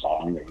song by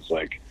song. It was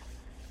like,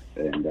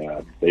 and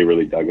they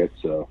really dug it.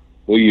 So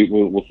we'll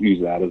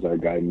use that as our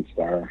guiding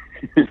star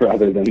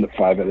rather than the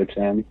 5 out of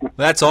 10.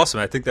 That's awesome.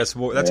 I think that's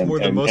more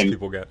than most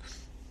people get.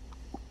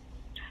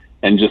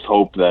 And just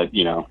hope that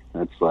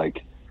it's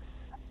like,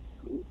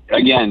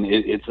 again,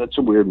 it's such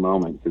a weird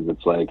moment because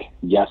it's like,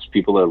 yes,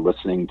 people are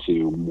listening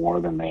to more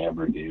than they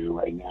ever do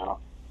right now,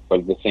 but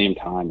at the same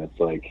time, it's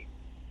like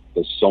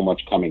there's so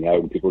much coming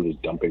out and people are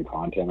just dumping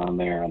content on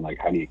there, and like,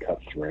 how do you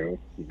cut through?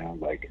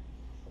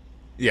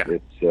 Yeah,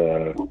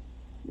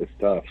 it's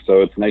tough.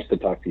 So it's nice to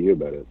talk to you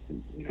about it.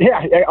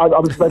 Yeah, I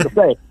was about to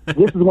say,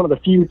 this is one of the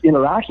few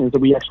interactions that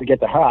we actually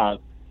get to have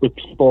with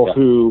people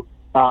who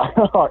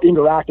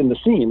interact in the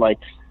scene. Like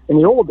in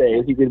the old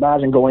days, you could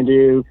imagine going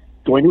to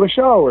a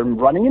show and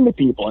running into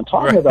people and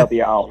talking about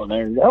the album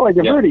and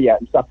they've heard it yet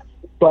and stuff.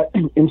 But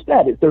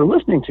instead, if they're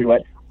listening to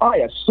it, I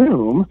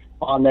assume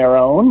on their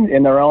own,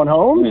 in their own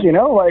homes, I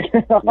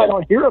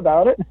don't hear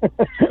about it.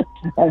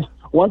 And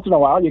once in a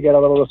while, you get a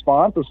little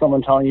response of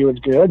someone telling you it's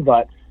good,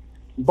 but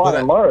by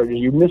and large,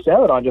 you miss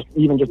out on just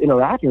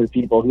interacting with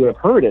people who have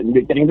heard it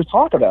and getting to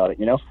talk about it,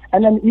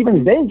 And then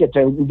even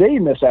they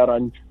miss out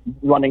on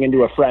running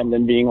into a friend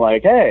and being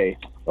like, hey,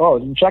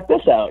 oh, check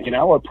this out,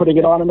 or putting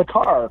it on in the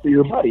car for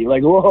your buddy.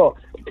 Like, whoa,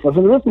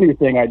 listen to this new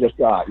thing I just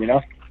got,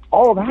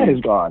 All of that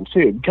is gone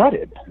too.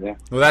 Gutted. Yeah.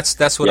 Well,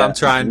 that's what I'm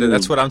trying to.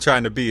 That's what I'm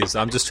trying to be. Is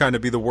I'm just trying to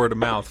be the word of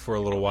mouth for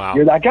a little while.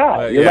 You're that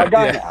guy. You're that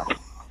guy now.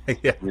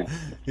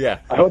 Yeah.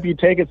 I hope you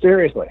take it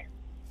seriously.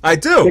 I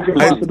do. Take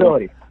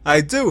responsibility.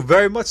 I do,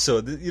 very much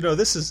so.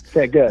 This is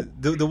okay. Good.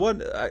 The one,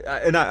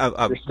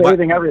 you're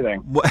saving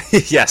everything.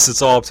 Yes,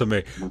 it's all up to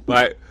me.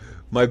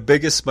 My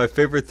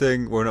favorite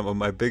thing, or no,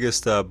 my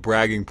biggest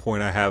bragging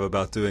point I have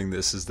about doing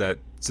this is that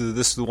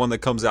this is the one that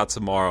comes out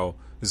tomorrow.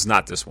 It's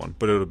not this one,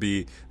 but it'll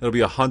be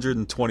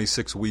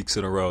 126 weeks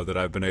in a row that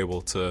I've been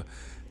able to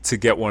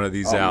get one of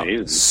these out.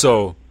 Amazing.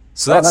 So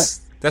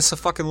that's a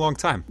fucking long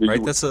time,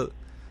 right? That's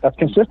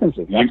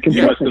consistency.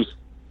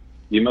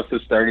 You must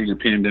have started your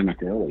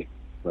pandemic early.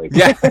 Like,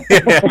 like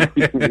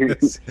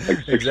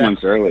 6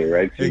 months early,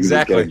 right? So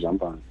exactly. You can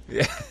jump on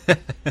it. Yeah.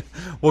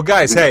 Well,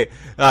 guys, hey,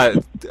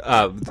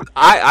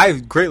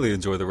 I greatly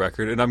enjoy the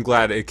record, and I'm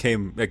glad it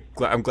came.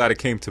 I'm glad it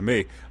came to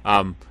me.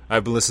 I've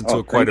been listening to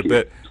it quite a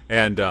bit,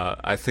 and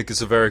I think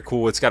it's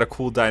It's got a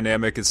cool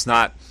dynamic. It's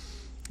not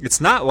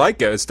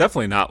like it. It's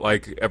definitely not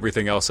like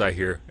everything else I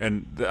hear,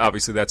 and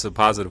obviously that's a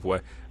positive way.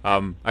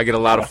 I get a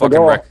lot of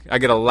I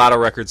get a lot of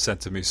records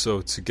sent to me,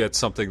 so to get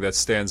something that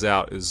stands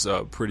out is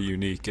pretty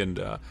unique, and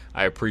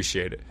I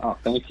appreciate it. Oh,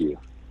 thank you.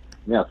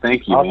 Yeah,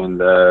 thank you.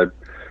 And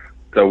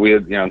so we,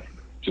 do you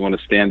want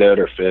to stand out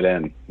or fit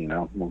in?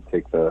 We'll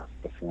take the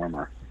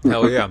former.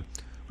 Hell yeah.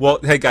 Well,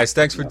 hey guys,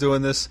 thanks for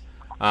doing this.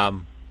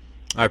 I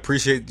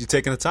appreciate you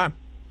taking the time.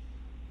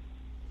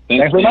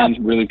 Thanks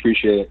man. Really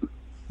appreciate it.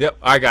 Yep.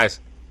 All right,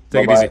 guys.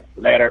 Take Bye-bye. it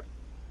easy. Later.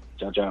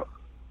 Ciao, ciao.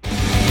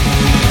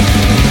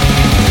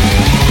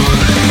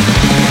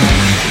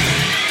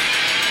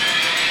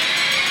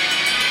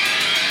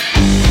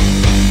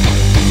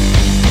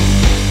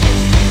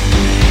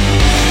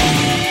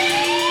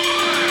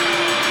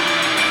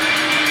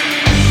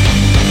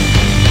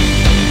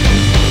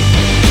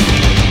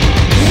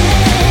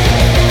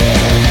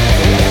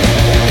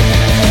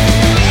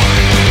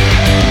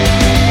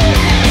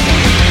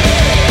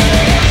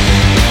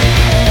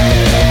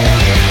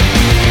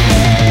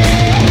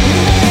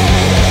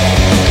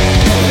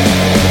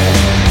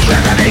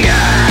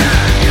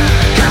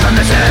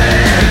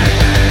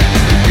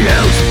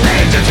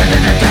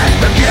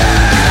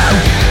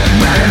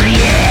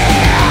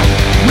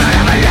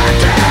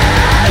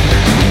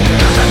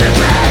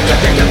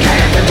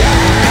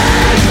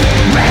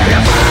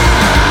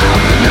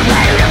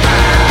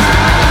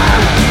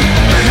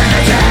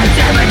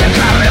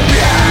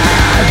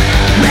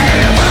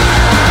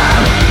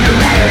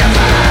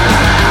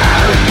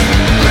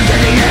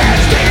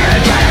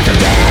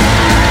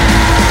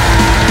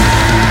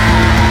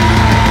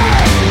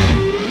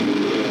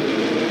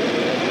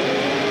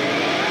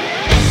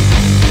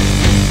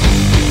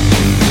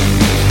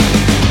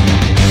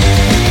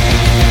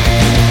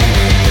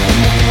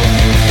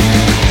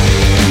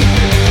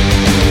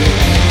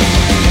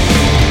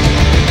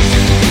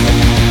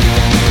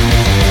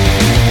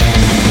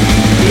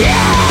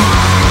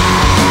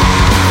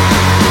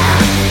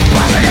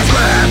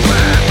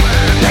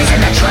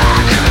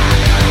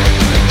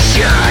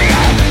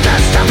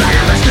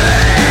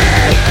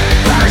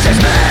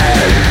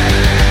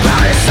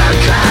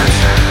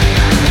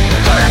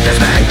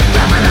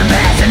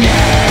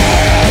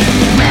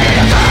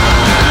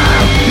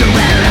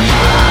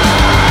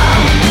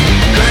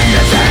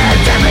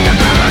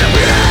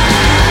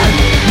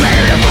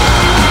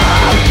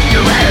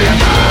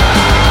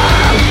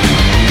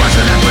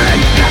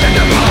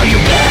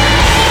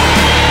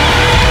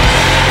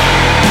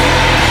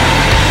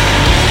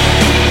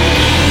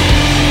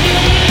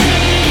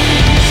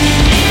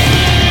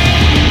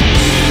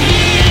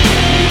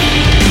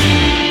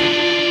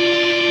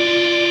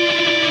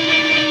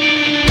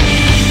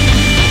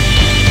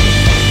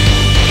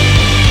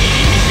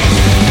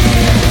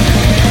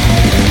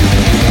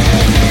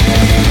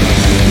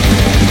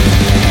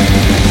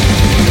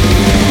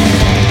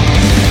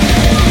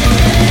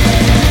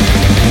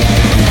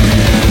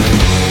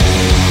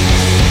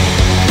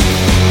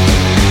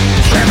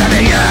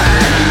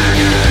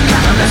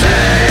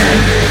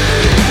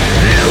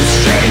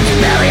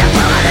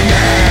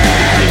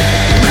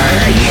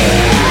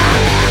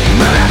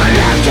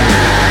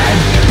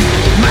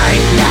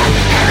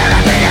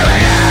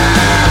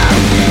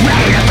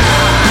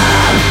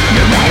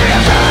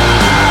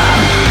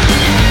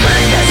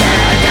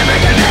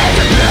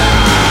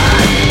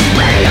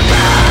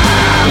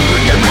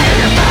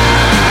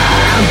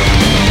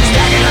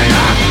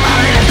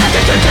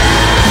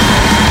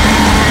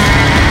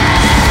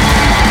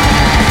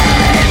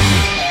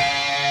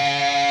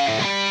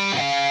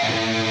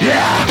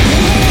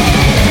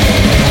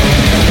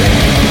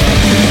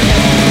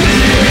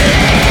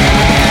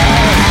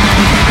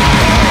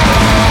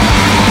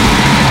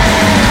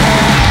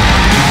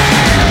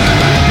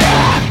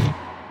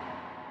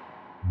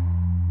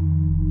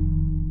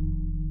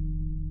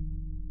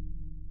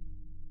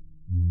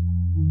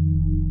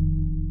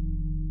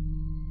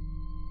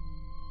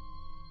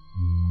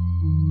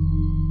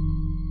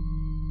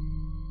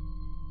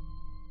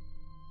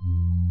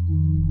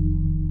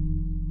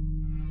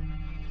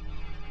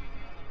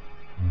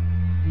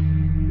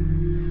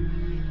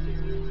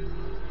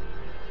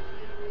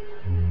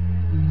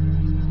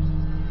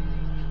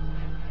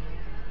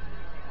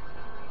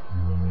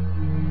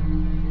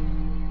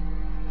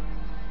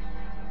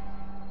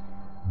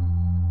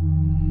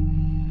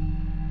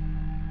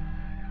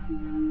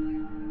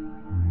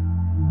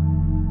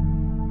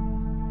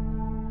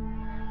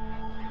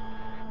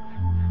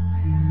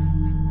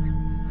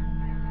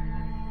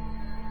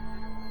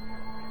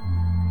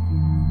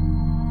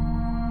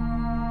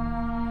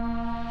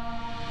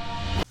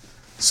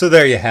 So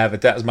there you have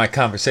it. That was my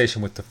conversation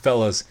with the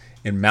fellas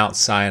in Mount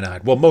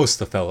Cyanide. Well,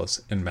 most of the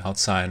fellas in Mount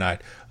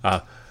Cyanide.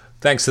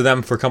 Thanks to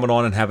them for coming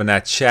on and having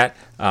that chat.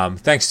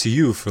 Thanks to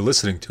you for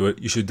listening to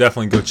it. You should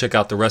definitely go check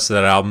out the rest of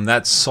that album.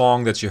 That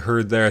song that you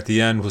heard there at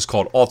the end was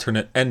called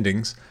Alternate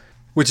Endings,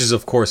 which is,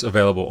 of course,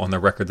 available on the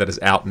record that is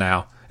out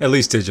now, at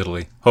least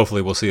digitally.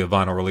 Hopefully we'll see a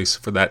vinyl release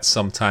for that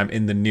sometime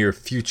in the near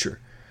future.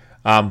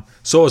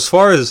 So as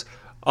far as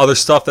other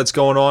stuff that's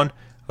going on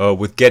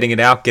with Getting It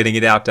Out,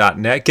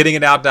 gettingitout.net,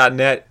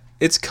 gettingitout.net,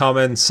 it's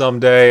coming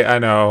someday. I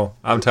know.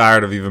 I'm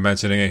tired of even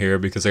mentioning it here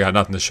because I got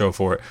nothing to show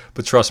for it.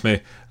 But trust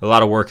me, a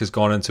lot of work has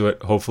gone into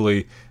it.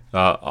 Hopefully,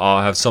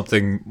 I'll have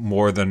something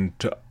more than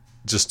to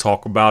just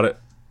talk about it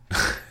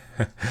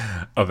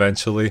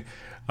eventually.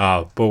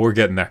 But we're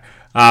getting there.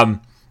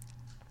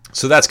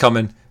 So that's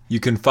coming. You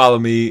can follow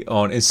me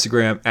on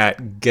Instagram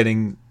at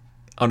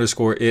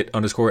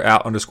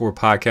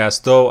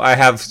getting_it_out_podcast. Though I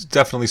have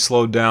definitely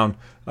slowed down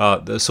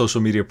the social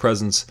media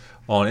presence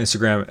on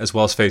Instagram as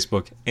well as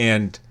Facebook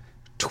and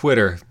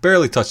Twitter.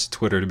 Barely touched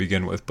Twitter to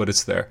begin with, but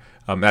it's there.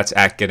 That's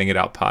at Getting It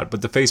Out Pod.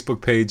 But the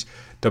Facebook page,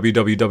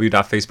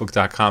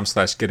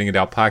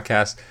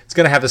 www.facebook.com/gettingitoutpodcast, it's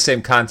going to have the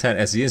same content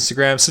as the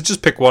Instagram. So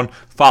just pick one,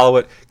 follow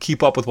it,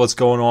 keep up with what's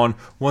going on.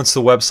 Once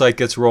the website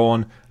gets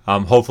rolling,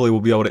 hopefully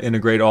we'll be able to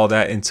integrate all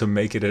that into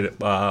making it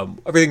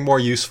everything more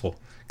useful.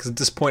 Because at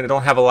this point, I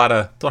don't have a lot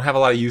of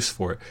use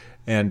for it,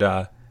 and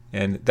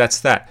that's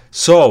that.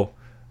 So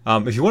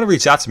if you want to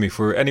reach out to me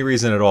for any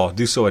reason at all,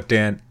 do so at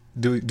do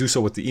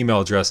so with the email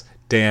address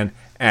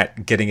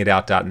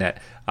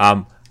dan@gettingitout.net.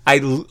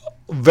 I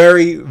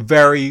very,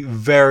 very,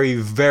 very,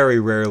 very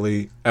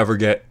rarely ever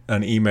get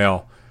an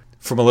email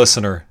from a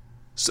listener.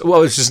 So,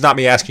 well, it's just not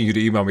me asking you to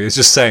email me. It's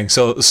just saying.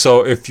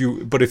 So if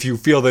you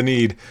feel the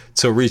need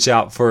to reach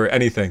out for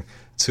anything,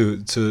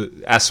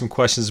 to ask some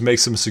questions, make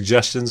some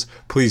suggestions,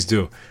 please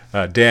do.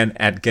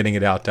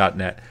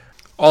 Dan@gettingitout.net.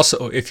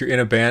 Also, if you're in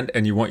a band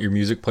and you want your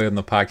music played on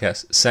the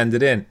podcast, send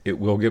it in. It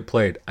will get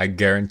played. I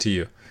guarantee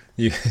you.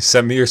 You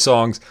send me your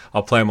songs.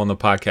 I'll play them on the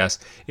podcast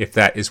if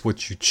that is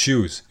what you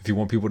choose. If you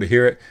want people to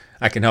hear it,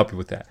 I can help you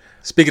with that.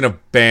 Speaking of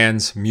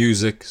bands,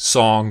 music,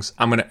 songs,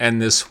 I'm going to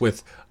end this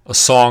with a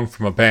song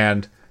from a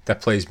band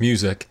that plays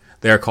music.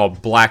 They are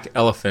called Black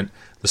Elephant.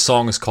 The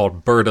song is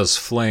called Berta's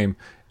Flame.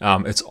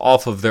 It's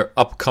off of their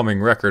upcoming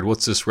record.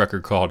 What's this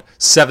record called?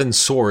 Seven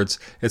Swords.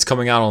 It's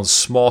coming out on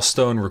Small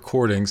Stone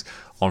Recordings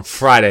on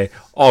Friday,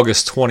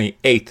 August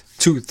 28th,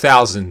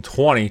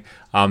 2020.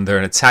 They're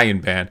an Italian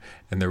band,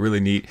 and they're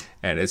really neat.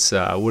 And it's,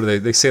 what do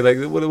they say, like,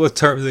 what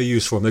term do they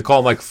use for them? They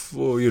call them, like,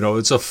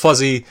 it's a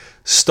fuzzy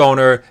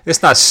stoner.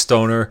 It's not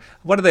stoner.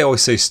 What do they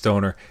always say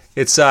stoner?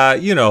 It's, a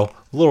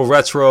little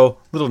retro,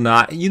 little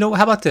not.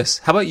 How about this?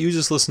 How about you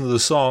just listen to the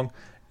song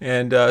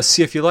and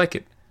see if you like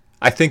it?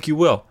 I think you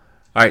will.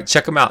 All right,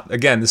 check them out.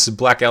 Again, this is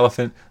Black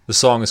Elephant. The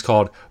song is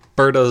called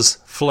Berta's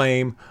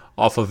Flame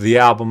off of the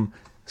album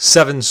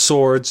Seven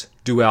Swords,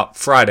 due out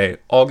Friday,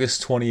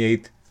 August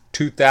 28th,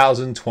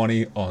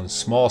 2020 on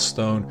Small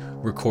Stone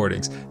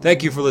Recordings.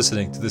 Thank you for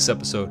listening to this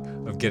episode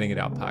of Getting It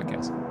Out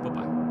Podcast.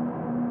 Bye-bye.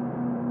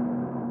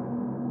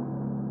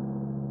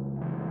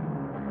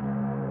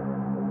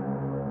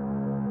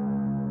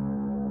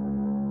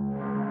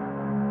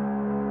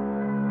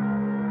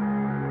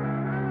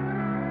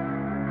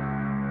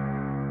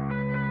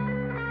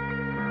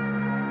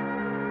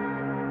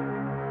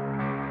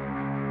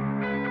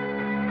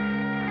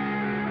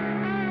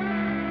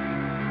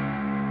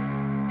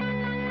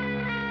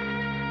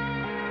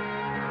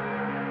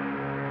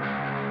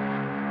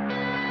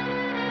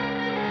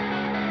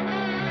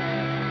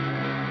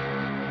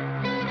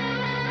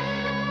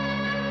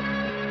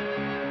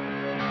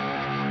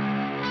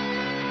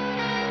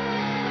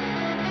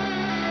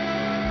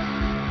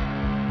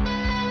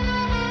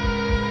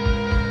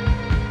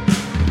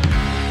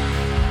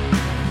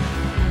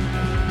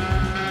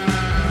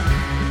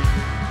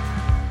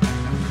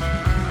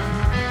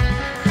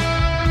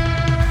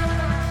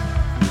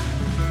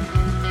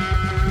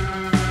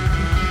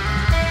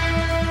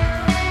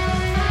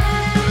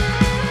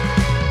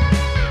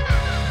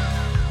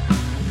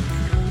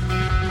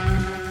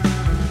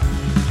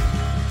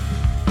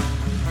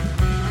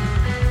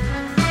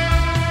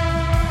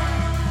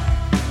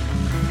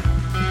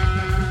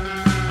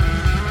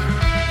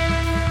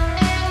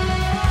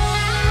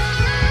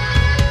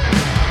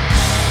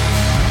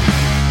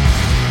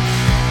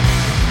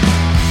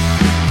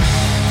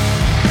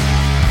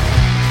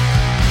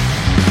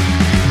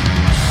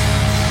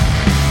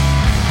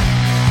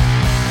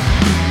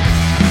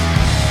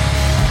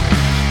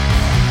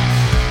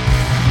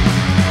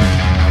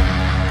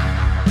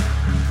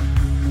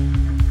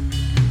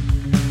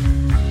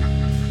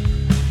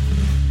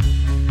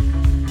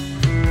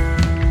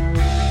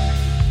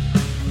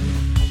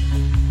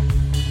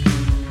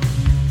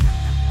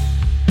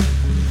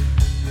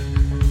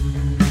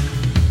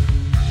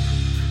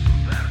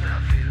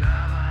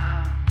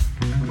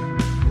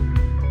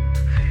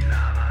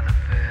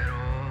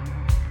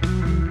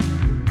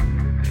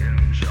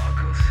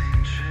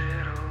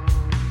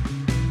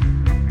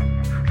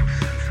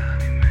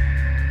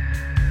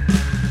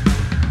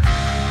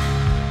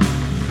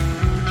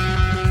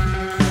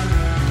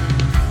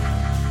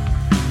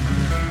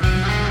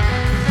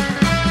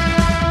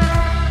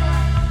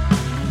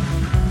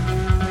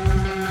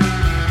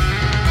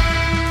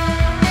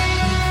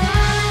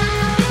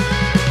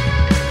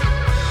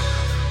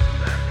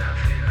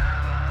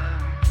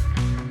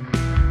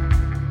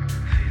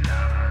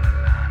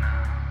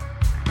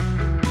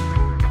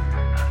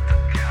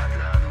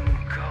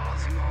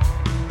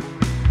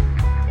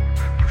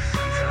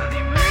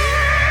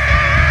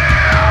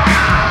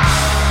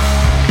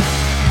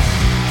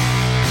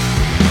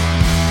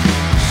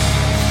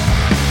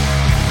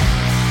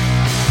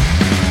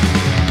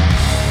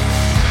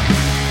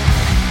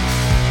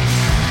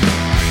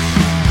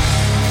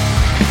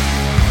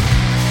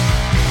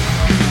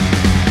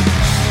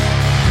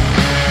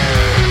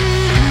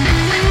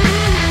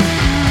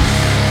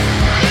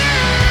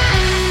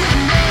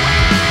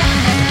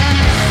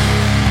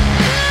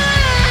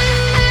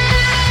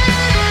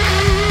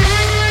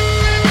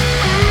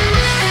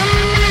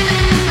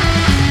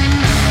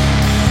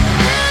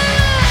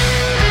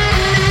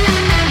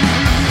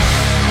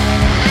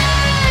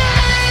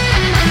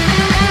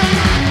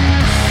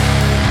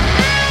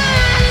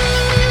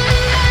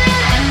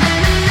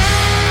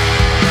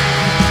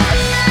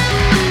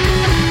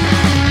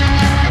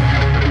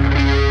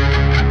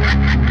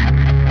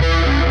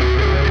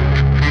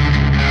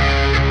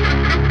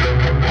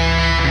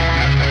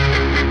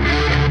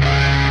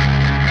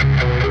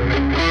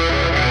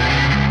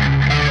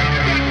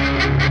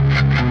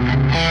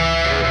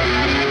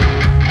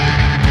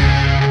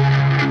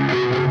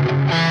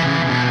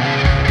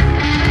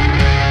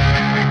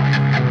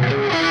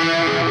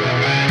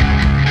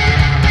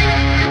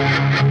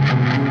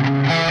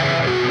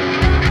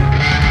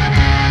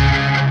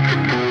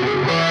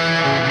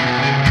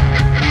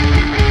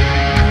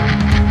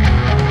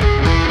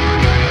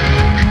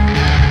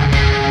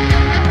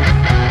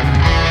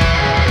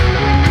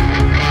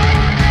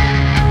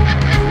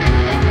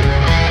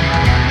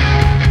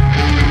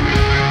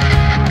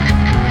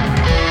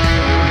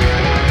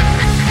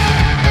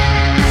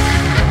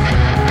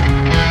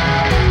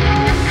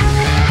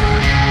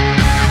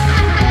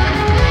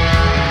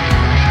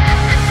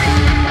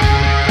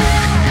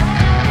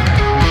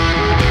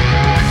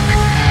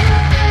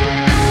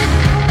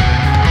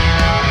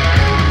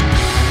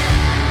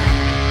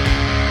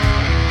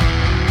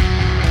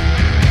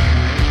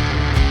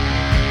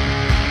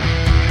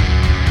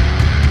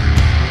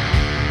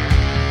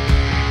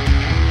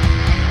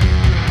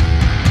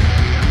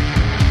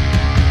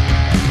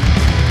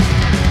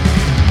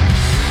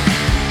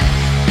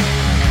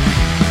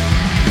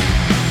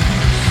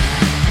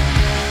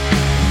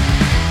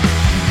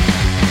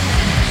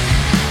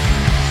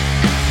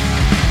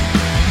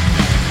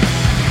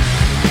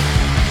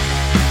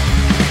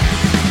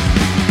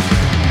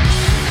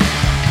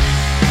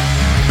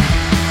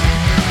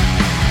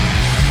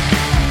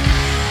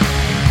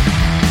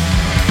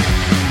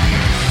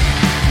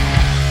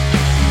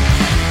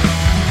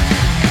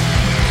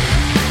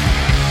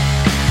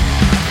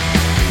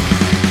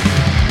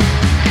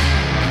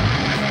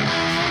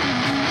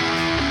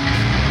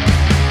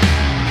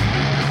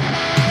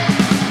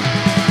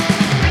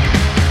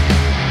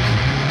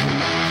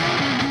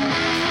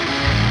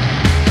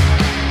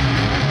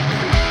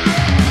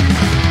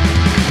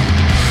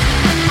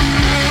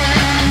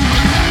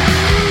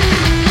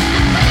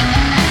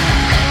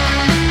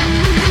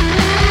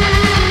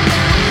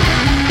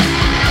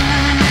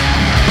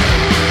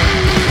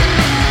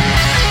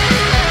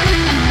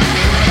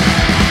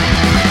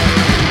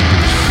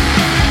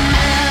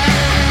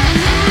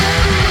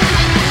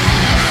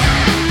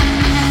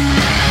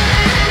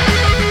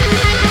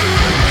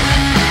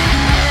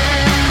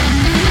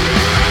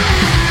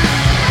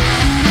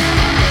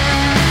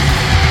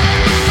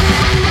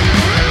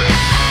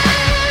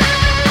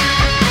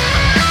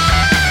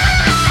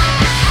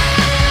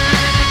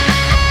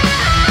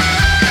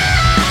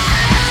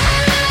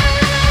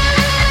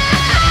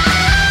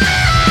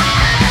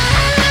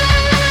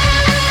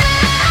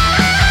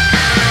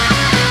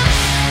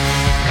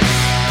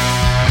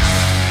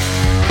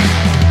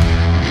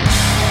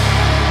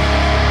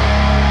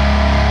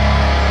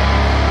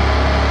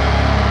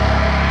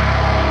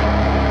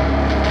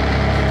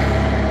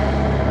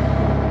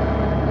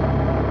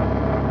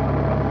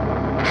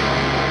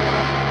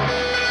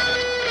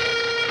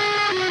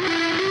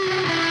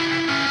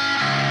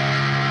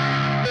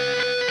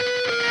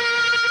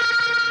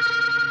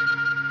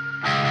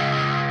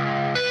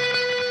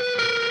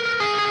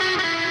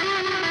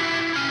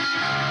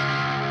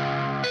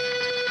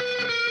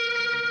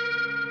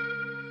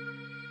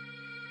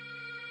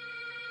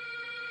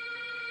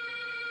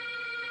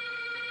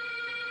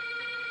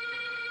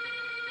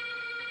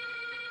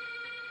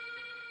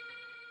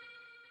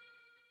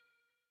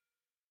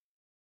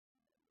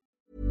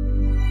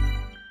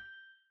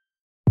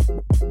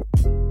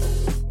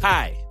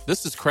 Hi,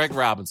 this is Craig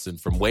Robinson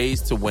from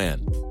Ways to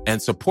Win,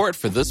 and support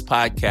for this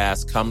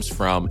podcast comes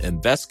from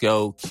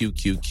Invesco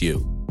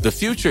QQQ. The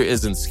future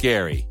isn't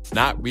scary.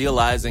 Not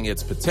realizing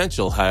its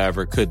potential,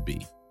 however, could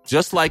be.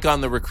 Just like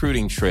on the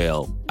recruiting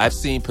trail, I've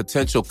seen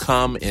potential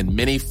come in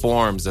many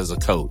forms as a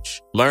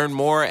coach. Learn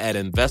more at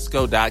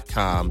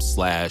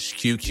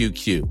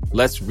Invesco.com/QQQ.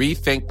 Let's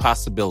rethink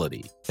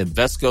possibility.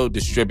 Invesco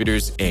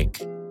Distributors,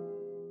 Inc.